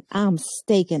 and I'm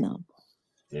staking them.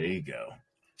 There you go.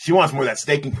 She wants more of that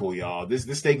staking pool, y'all. This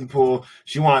staking pool.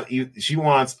 She wants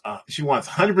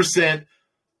 100%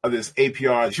 of this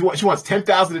APR. She wants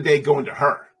 10,000 a day going to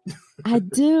her. I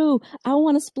do. I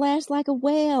want to splash like a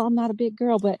whale. I'm not a big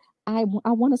girl, but I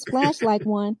want to splash like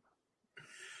one.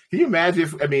 Can you imagine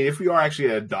if we are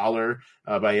actually at $1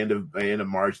 by end of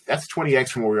March? That's 20x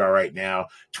from where we are right now.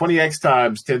 20x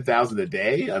times 10,000 a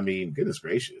day. I mean, goodness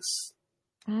gracious.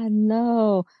 I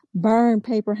know. Burn,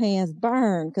 paper hands,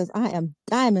 burn, because I am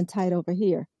diamond tight over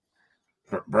here.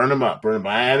 Burn them up.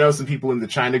 I know some people in the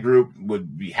China group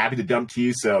would be happy to dump to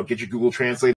you. So get your Google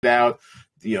Translate out.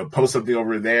 Post something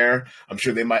over there. I'm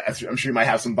sure you might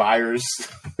have some buyers.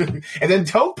 And then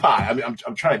Tokpie. I mean,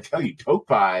 I'm trying to tell you,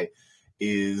 Tokpie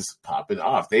is popping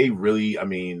off. They are really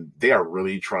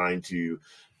trying to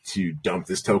dump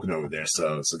this token over there.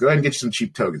 So go ahead and get you some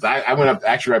cheap tokens. I went up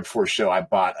actually right before the show. I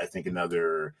bought, I think I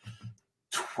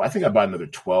bought another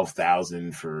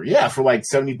 12,000 for like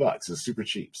 $70. It's super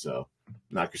cheap. So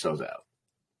knock yourselves out.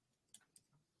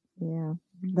 Yeah,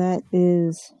 that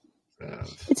is,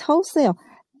 it's wholesale.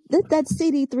 That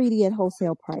CD3D at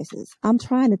wholesale prices. I'm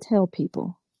trying to tell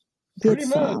people, get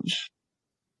some.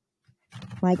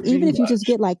 Like, even if you just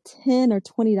get like $10 or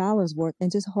 $20 worth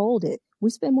and just hold it, we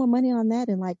spend more money on that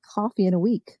than like coffee in a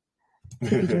week.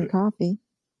 If you drink coffee.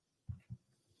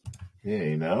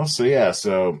 Yeah,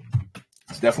 so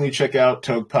definitely check out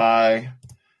Tokpie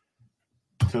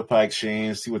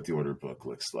Exchange. See what the order book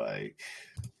looks like.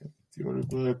 Let's see what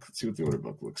the order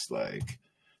book looks like.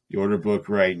 The order book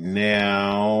right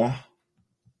now.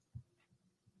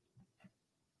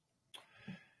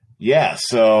 Yeah,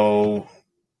 so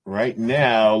right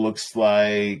now looks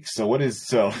like,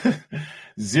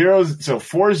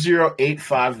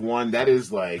 40851, that is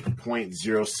like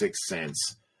 0.06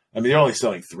 cents. I mean, they're only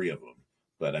selling 3 of them,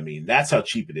 But I mean, that's how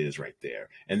cheap it is right there.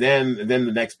 And then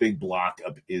the next big block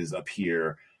is up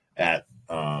here at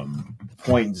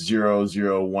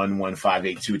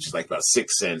 0.0011582, which is like about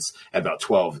 6 cents at about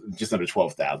 12, just under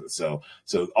 12,000. So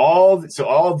all of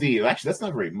the actually that's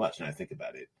not very much. Now I think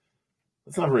about it,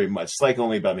 that's not very much. It's like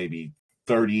only about maybe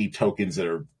 30 tokens that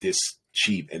are this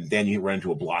cheap, and then you run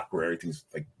into a block where everything's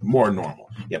like more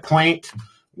normal. Yeah,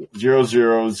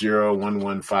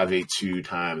 0.0001152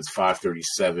 times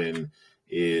 537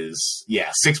 is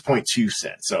 6.2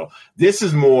 cents. So this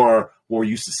is more what we're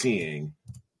used to seeing.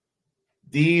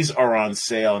 These are on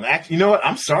sale, and actually, you know what?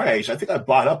 I'm sorry, Aisha. I think I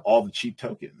bought up all the cheap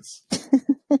tokens.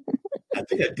 I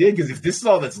think I did, because if this is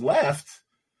all that's left,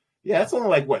 that's only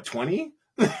like what, 20.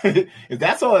 If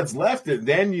that's all that's left,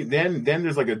 then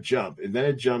there's like a jump, and then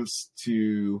it jumps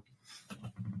to.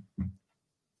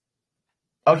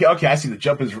 Okay, I see the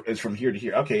jump is from here to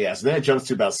here. Okay, so then it jumps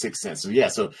to about 6 cents.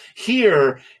 So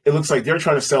here it looks like they're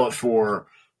trying to sell it for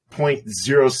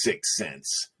 0.06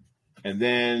 cents. And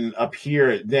then up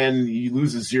here, then you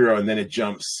lose a zero, and then it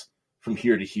jumps from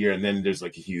here to here, and then there's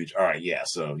like a huge. All right,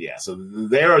 so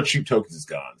there are cheap tokens is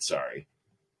gone. Sorry,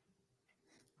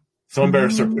 someone better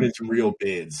start putting some real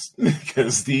bids,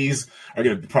 because these are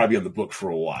going to probably be on the book for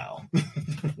a while.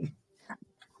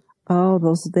 Oh,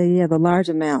 the large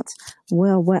amounts.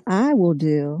 Well, what I will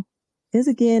do is,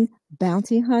 again,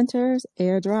 bounty hunters,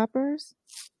 airdroppers,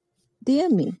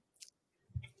 DM me.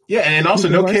 Yeah, and also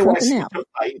no KYC on Tokpie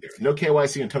either. No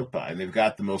KYC on Tokpie, and they've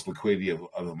got the most liquidity of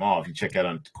them all. If you check out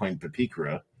on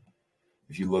CoinPepikra,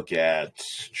 if you look at,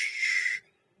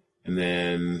 and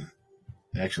then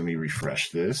actually let me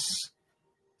refresh this,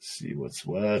 see what's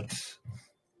what.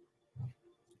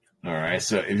 All right,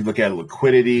 so if you look at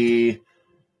liquidity,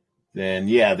 then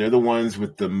they're the ones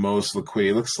with the most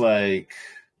liquidity. It looks like,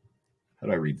 how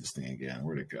do I read this thing again?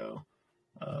 Where'd it go?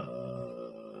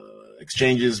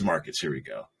 Exchanges, markets. Here we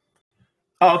go.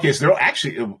 Oh, okay. So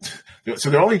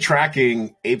they're only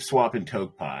tracking ApeSwap and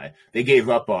Tokpie. They gave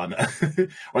up on,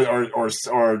 or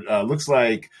looks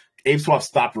like ApeSwap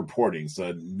stopped reporting,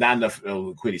 so not enough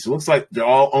liquidity. So it looks like they're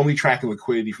all only tracking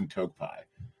liquidity from Tokpie.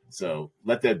 So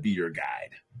let that be your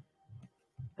guide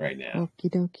right now.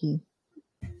 Okie dokie.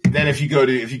 Then if you go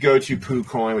to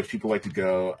PooCoin, which people like to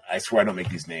go, I swear I don't make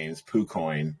these names,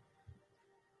 PooCoin.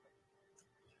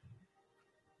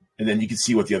 And then you can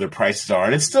see what the other prices are.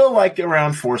 And it's still like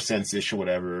around 4 cents-ish or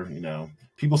whatever,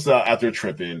 People still out there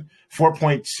tripping.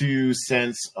 4.2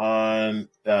 cents on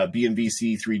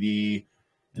BNBC 3D.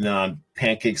 And then on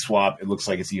PancakeSwap, it looks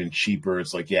like it's even cheaper.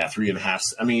 It's like,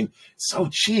 3.5. I mean, so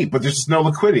cheap, but there's just no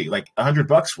liquidity, like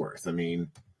 $100 worth. I mean,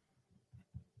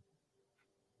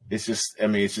 it's just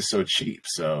so cheap.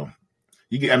 So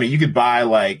you could buy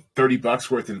like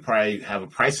 $30 worth and probably have a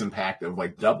price impact of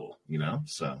like double,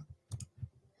 so.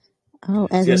 Oh,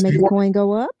 as it make the coin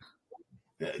go up?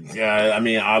 Yeah, I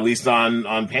mean, at least on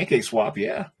PancakeSwap,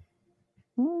 yeah.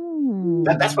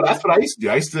 That's what I used to do.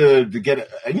 I used to get,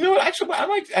 actually, I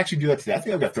might actually do that today. I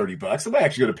think I've got $30. I might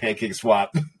actually go to PancakeSwap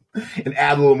and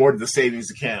add a little more to the savings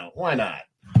account. Why not?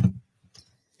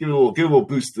 Give a little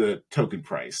boost to the token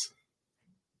price.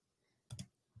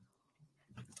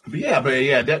 But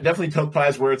definitely Tokpie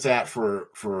is where it's at for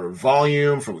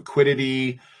volume, for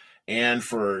liquidity, and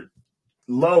for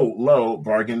low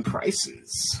bargain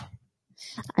prices.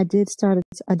 I did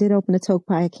open a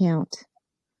Tokpie account.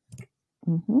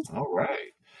 Mm-hmm. All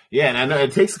right. Yeah, and I know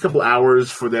it takes a couple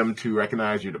hours for them to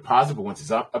recognize your deposit, but once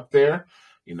it's up there,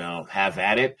 have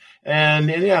at it. And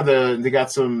they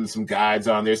got some guides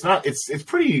on there.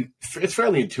 It's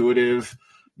fairly intuitive.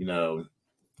 You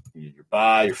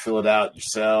buy, you fill it out, you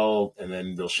sell, and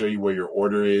then they'll show you where your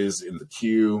order is in the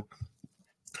queue,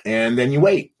 and then you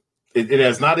wait. It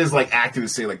is not as like active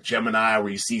as say like Gemini,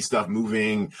 where you see stuff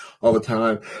moving all the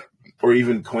time, or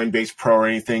even Coinbase Pro or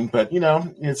anything. But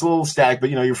it's a little static. But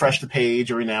you refresh the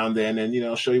page every now and then, and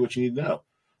it'll show you what you need to know.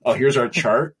 Oh, here's our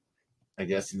chart. I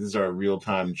guess this is our real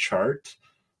time chart.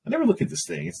 I never look at this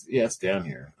thing. It's down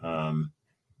here.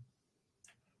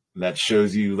 That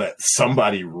shows you that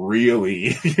somebody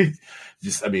really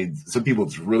some people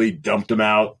just really dumped them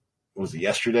out. Was it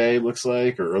yesterday? Looks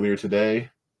like, or earlier today.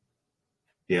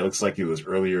 Yeah, it looks like it was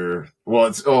earlier.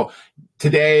 Well,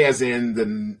 today, as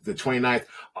in the 29th.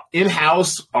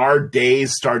 In-house, our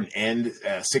days start and end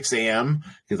at 6 a.m.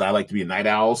 because I like to be a night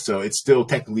owl. So it's still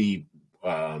technically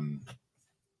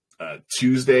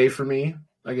Tuesday for me,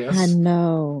 I guess. I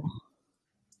know.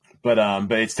 So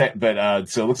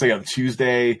it looks like on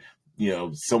Tuesday,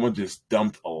 someone just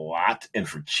dumped a lot and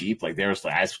for cheap. Like, they were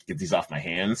like, I just get these off my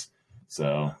hands.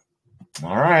 So,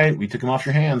 all right, we took them off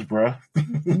your hands, bro.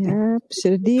 Yeah,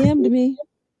 should have DM'd me.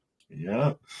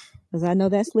 Yeah. Because I know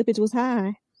that slippage was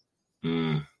high.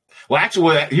 Mm. Well,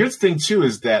 actually, here's the thing too: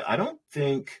 is that I don't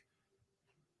think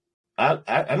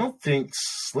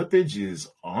slippage is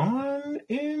on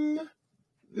in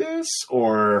this.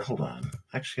 Or hold on,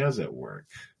 actually, how does that work?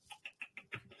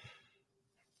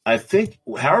 I think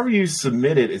however you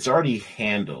submit it, it's already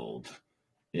handled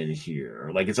in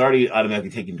here. Like it's already automatically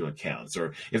taken into account.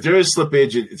 So if there is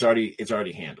slippage, it's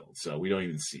already handled. So we don't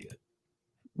even see it.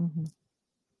 Mm-hmm.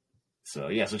 So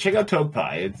yeah, so check out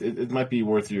Tokpie. It might be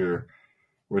worth your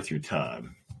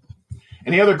time.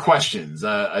 Any other questions?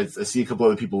 I see a couple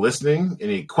other people listening.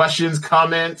 Any questions,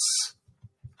 comments?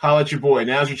 Holla at your boy.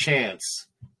 Now's your chance.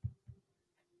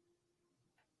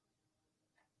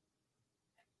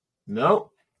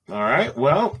 Nope. All right.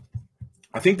 Well,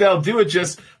 I think that'll do it.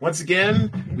 Just once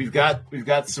again, we've got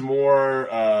some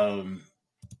more. I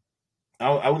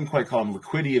wouldn't quite call them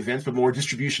liquidity events, but more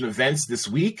distribution events this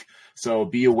week. So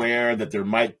be aware that there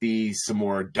might be some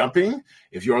more dumping.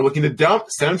 If you are looking to dump,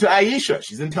 send them to Aisha.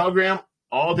 She's in Telegram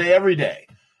all day, every day.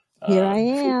 Here I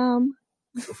am.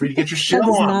 Feel free to get your shit That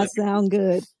does on. not sound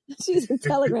good. She's in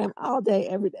Telegram all day,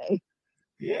 every day.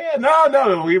 Yeah,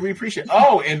 no, we appreciate it.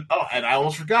 And I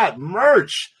almost forgot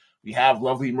merch. We have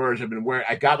lovely merch. I've been wearing.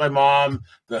 I got my mom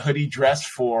the hoodie dress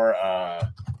for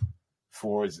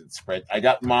is it spread? I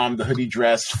got mom the hoodie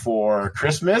dress for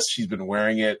Christmas. She's been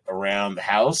wearing it around the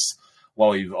house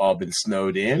while we've all been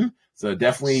snowed in. So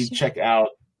definitely check out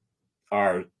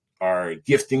our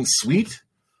gifting suite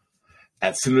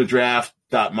at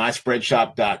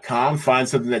cinemadraft.myspreadshop.com. Find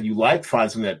something that you like.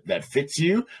 Find something that fits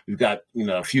you. We've got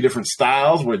a few different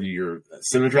styles, whether you're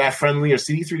Cinedraft friendly or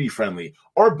CD3D friendly,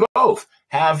 or both.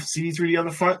 Have CD3D on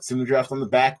the front, Cinedraft on the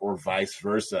back, or vice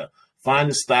versa. Find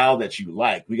the style that you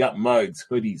like. We got mugs,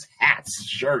 hoodies, hats,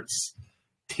 shirts,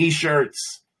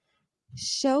 T-shirts.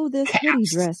 Show this hoodie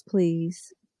dress,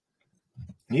 please.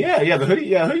 Yeah, the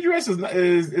hoodie dress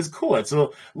is cool. It's a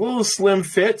little slim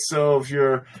fit, so if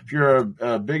you're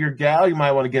a bigger gal, you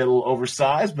might want to get a little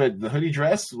oversized. But the hoodie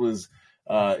dress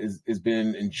has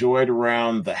been enjoyed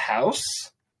around the house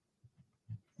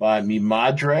by mi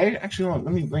madre. Actually,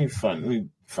 let me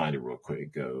find it real quick.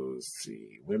 It goes,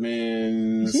 see,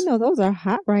 women's. Those are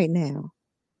hot right now.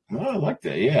 Oh, I like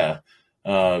that. Yeah,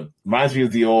 reminds me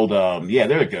of the old.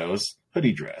 There it goes,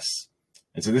 hoodie dress.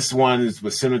 And so this one is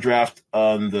with Cinedraft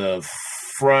on the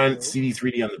front,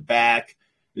 CD3D on the back.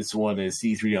 This one is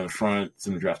CD3D on the front,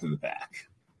 Cinedraft on the back.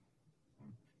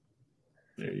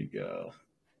 There you go.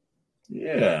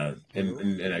 Yeah,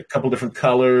 and a couple different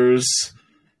colors.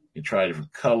 You try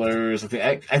different colors. I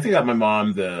think I got my mom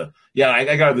I got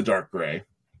her the dark gray.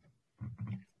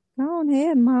 Go on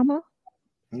ahead, mama.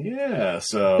 Yeah,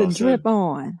 so the drip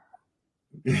on.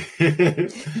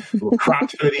 Little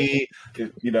cropped hoodie,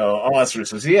 all that sort of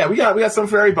stuff. So yeah, we got something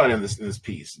for everybody in this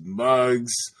piece.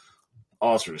 Mugs,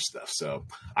 all sort of stuff. So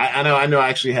I know I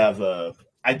actually have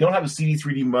I don't have a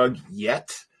CD3D mug yet,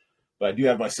 but I do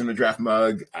have my Cinedraft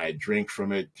mug. I drink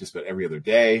from it just about every other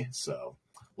day. So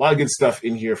a lot of good stuff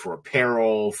in here for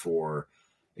apparel, for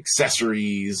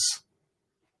accessories,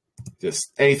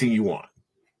 just anything you want.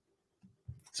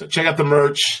 So check out the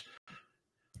merch.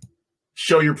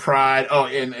 Show your pride. Oh,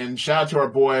 and shout out to our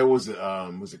boy. Was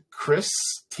it Chris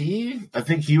T? I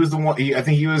think he was the one. I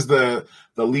think he was the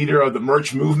leader of the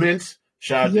merch movement.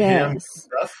 Shout out to him.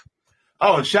 Stuff.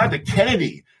 Oh, and shout out to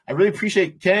Kennedy. I really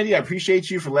appreciate Kennedy. I appreciate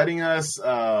you for letting us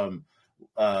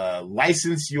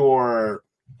license your.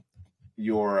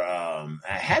 I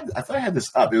thought I had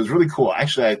this up. It was really cool.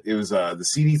 Actually, it was the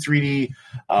CD3D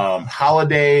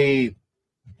holiday.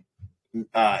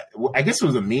 I guess it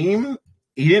was a meme.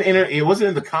 He didn't enter. It wasn't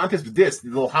in the contest, but the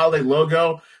little holiday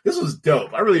logo. This was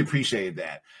dope. I really appreciated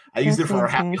that. I used it for our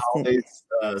happy holidays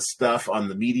stuff on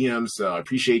the Medium, so I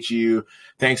appreciate you.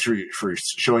 Thanks for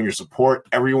showing your support,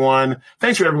 everyone.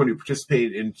 Thanks for everyone who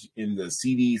participated in the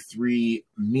CD3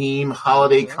 meme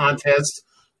holiday contest.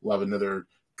 We'll have another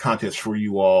contest for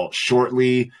you all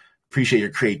shortly. Appreciate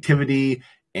your creativity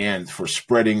and for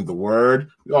spreading the word.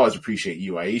 We always appreciate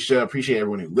you, Aisha. Appreciate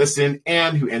everyone who listened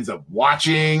and who ends up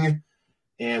watching.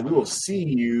 And we will see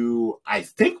you, I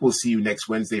think we'll see you next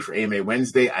Wednesday for AMA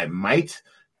Wednesday. I might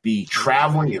be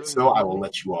traveling. If so, I will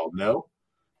let you all know.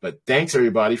 But thanks,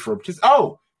 everybody, for participating.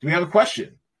 Oh, do we have a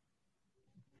question?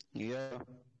 Yeah.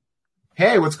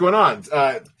 Hey, what's going on?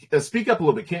 Speak up a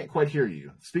little bit. Can't quite hear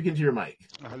you. Speak into your mic.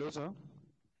 Hello, sir.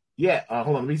 Yeah,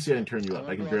 hold on. Let me see if I can turn you up.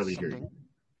 I can barely hear you.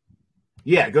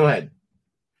 Yeah, go ahead.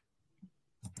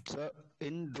 Sir,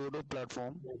 in Dodo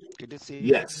platform, it is saying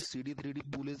yes. CD3D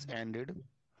pool is ended,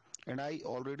 and I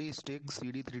already stake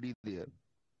CD3D there.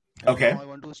 And okay. Now I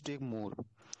want to stake more.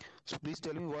 So please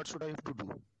tell me what should I have to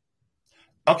do?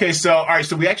 Okay, so all right,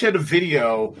 so we actually had a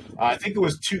video. I think it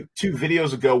was two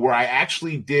videos ago where I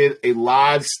actually did a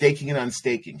live staking and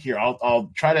unstaking. Here,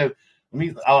 I'll try to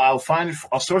I'll find it.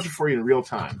 I'll source it for you in real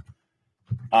time.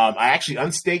 I actually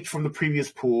unstaked from the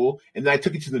previous pool, and then I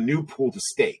took it to the new pool to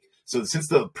stake. So since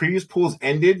the previous pool's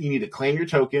ended, you need to claim your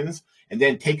tokens and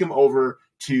then take them over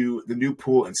to the new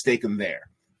pool and stake them there.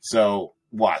 So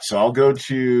watch. So I'll go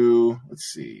to,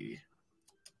 let's see.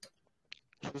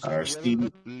 So, Our sir, Steam. where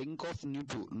is the link of new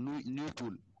pool?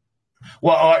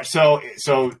 Well, all right, so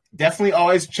definitely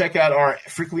always check out our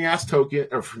frequently asked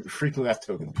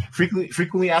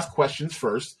questions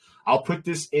first. I'll put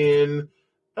this in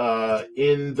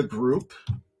the group.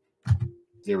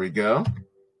 There we go.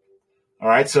 All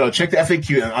right, so check the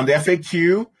FAQ. On the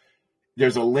FAQ,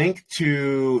 there's a link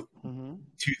to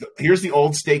here's the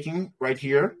old staking right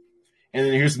here, and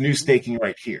then here's the new staking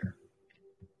right here.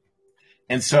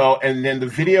 And then the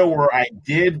video where I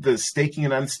did the staking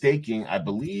and unstaking, I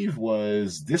believe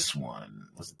was this one.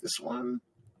 Was it this one?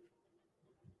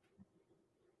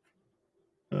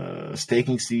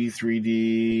 Staking C3D.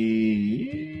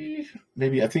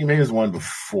 Maybe it was one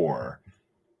before.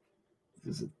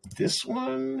 Is it this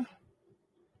one?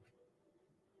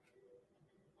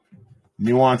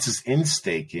 Nuances in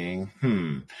staking.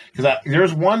 Because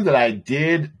there's one that I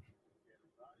did.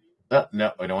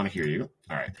 No, I don't want to hear you.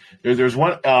 All right. There's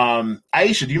one.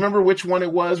 Aisha, do you remember which one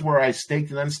it was where I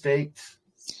staked and unstaked?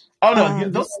 Oh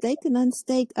no, staked and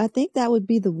unstaked. I think that would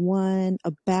be the one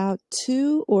about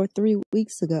 2 or 3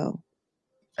 weeks ago.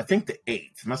 I think the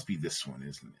 8th must be this one,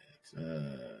 isn't it?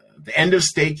 The end of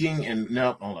staking and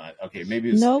no, hold on. Okay, maybe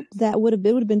it's nope. It would have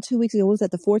been 2 weeks ago. Was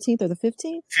that the 14th or the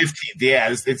 15th? 15th. Yeah,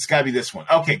 it's got to be this one.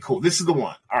 Okay, cool. This is the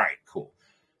one. All right, cool.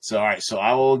 So all right, so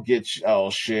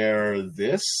I'll share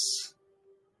this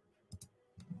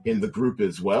in the group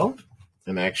as well,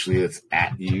 and actually it's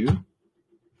at you.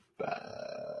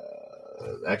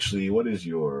 Actually, what is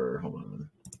your? Hold on.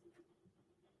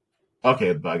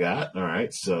 Okay, Bagat. All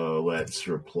right, so let's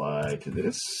reply to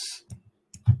this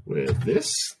with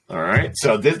this. All right,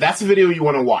 so that's the video you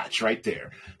want to watch right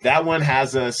there. That one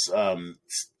has us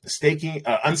unstaking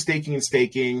and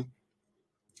staking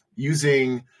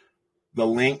using the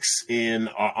links on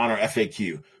our FAQ.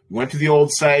 We went to the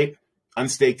old site,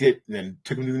 unstaked it, and then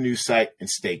took them to the new site and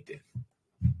staked it.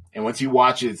 And once you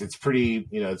watch it, it's pretty,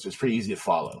 it's pretty easy to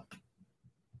follow.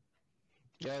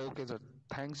 Yeah, okay, sir.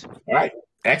 Thanks. All right.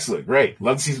 Excellent. Great.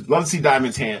 Love to see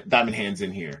diamond hands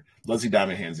in here. Love to see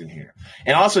diamond hands in here.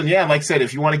 And also, yeah, like I said,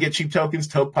 if you want to get cheap tokens,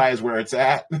 Tokpie is where it's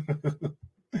at.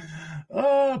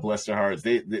 Oh, bless their hearts.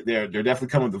 They're definitely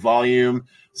coming with the volume.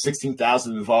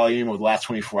 16,000 in volume over the last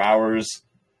 24 hours.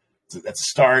 That's a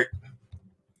start.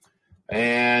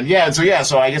 And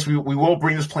so I guess we will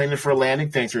bring this plane in for a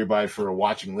landing. Thanks everybody for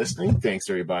watching, listening. Thanks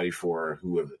everybody for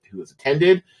who has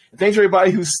attended. And thanks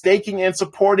everybody who's staking and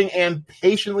supporting and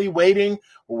patiently waiting.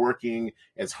 We're working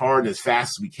as hard and as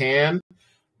fast as we can.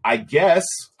 I guess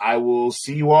I will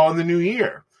see you all in the new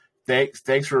year.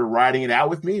 Thanks for riding it out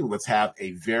with me. Let's have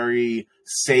a very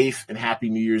safe and happy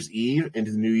New Year's Eve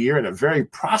into the new year, and a very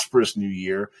prosperous new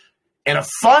year, and a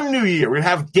fun new year. We're gonna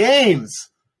have games,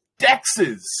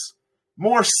 dexes,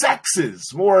 more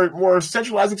sexes, more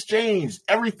centralized exchange,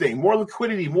 everything, more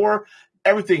liquidity, more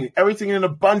everything in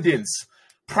abundance,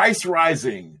 price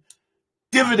rising,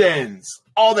 dividends,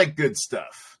 all that good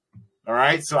stuff. All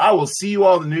right. So I will see you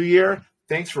all in the new year.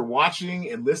 Thanks for watching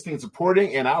and listening and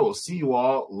supporting, and I will see you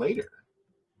all later.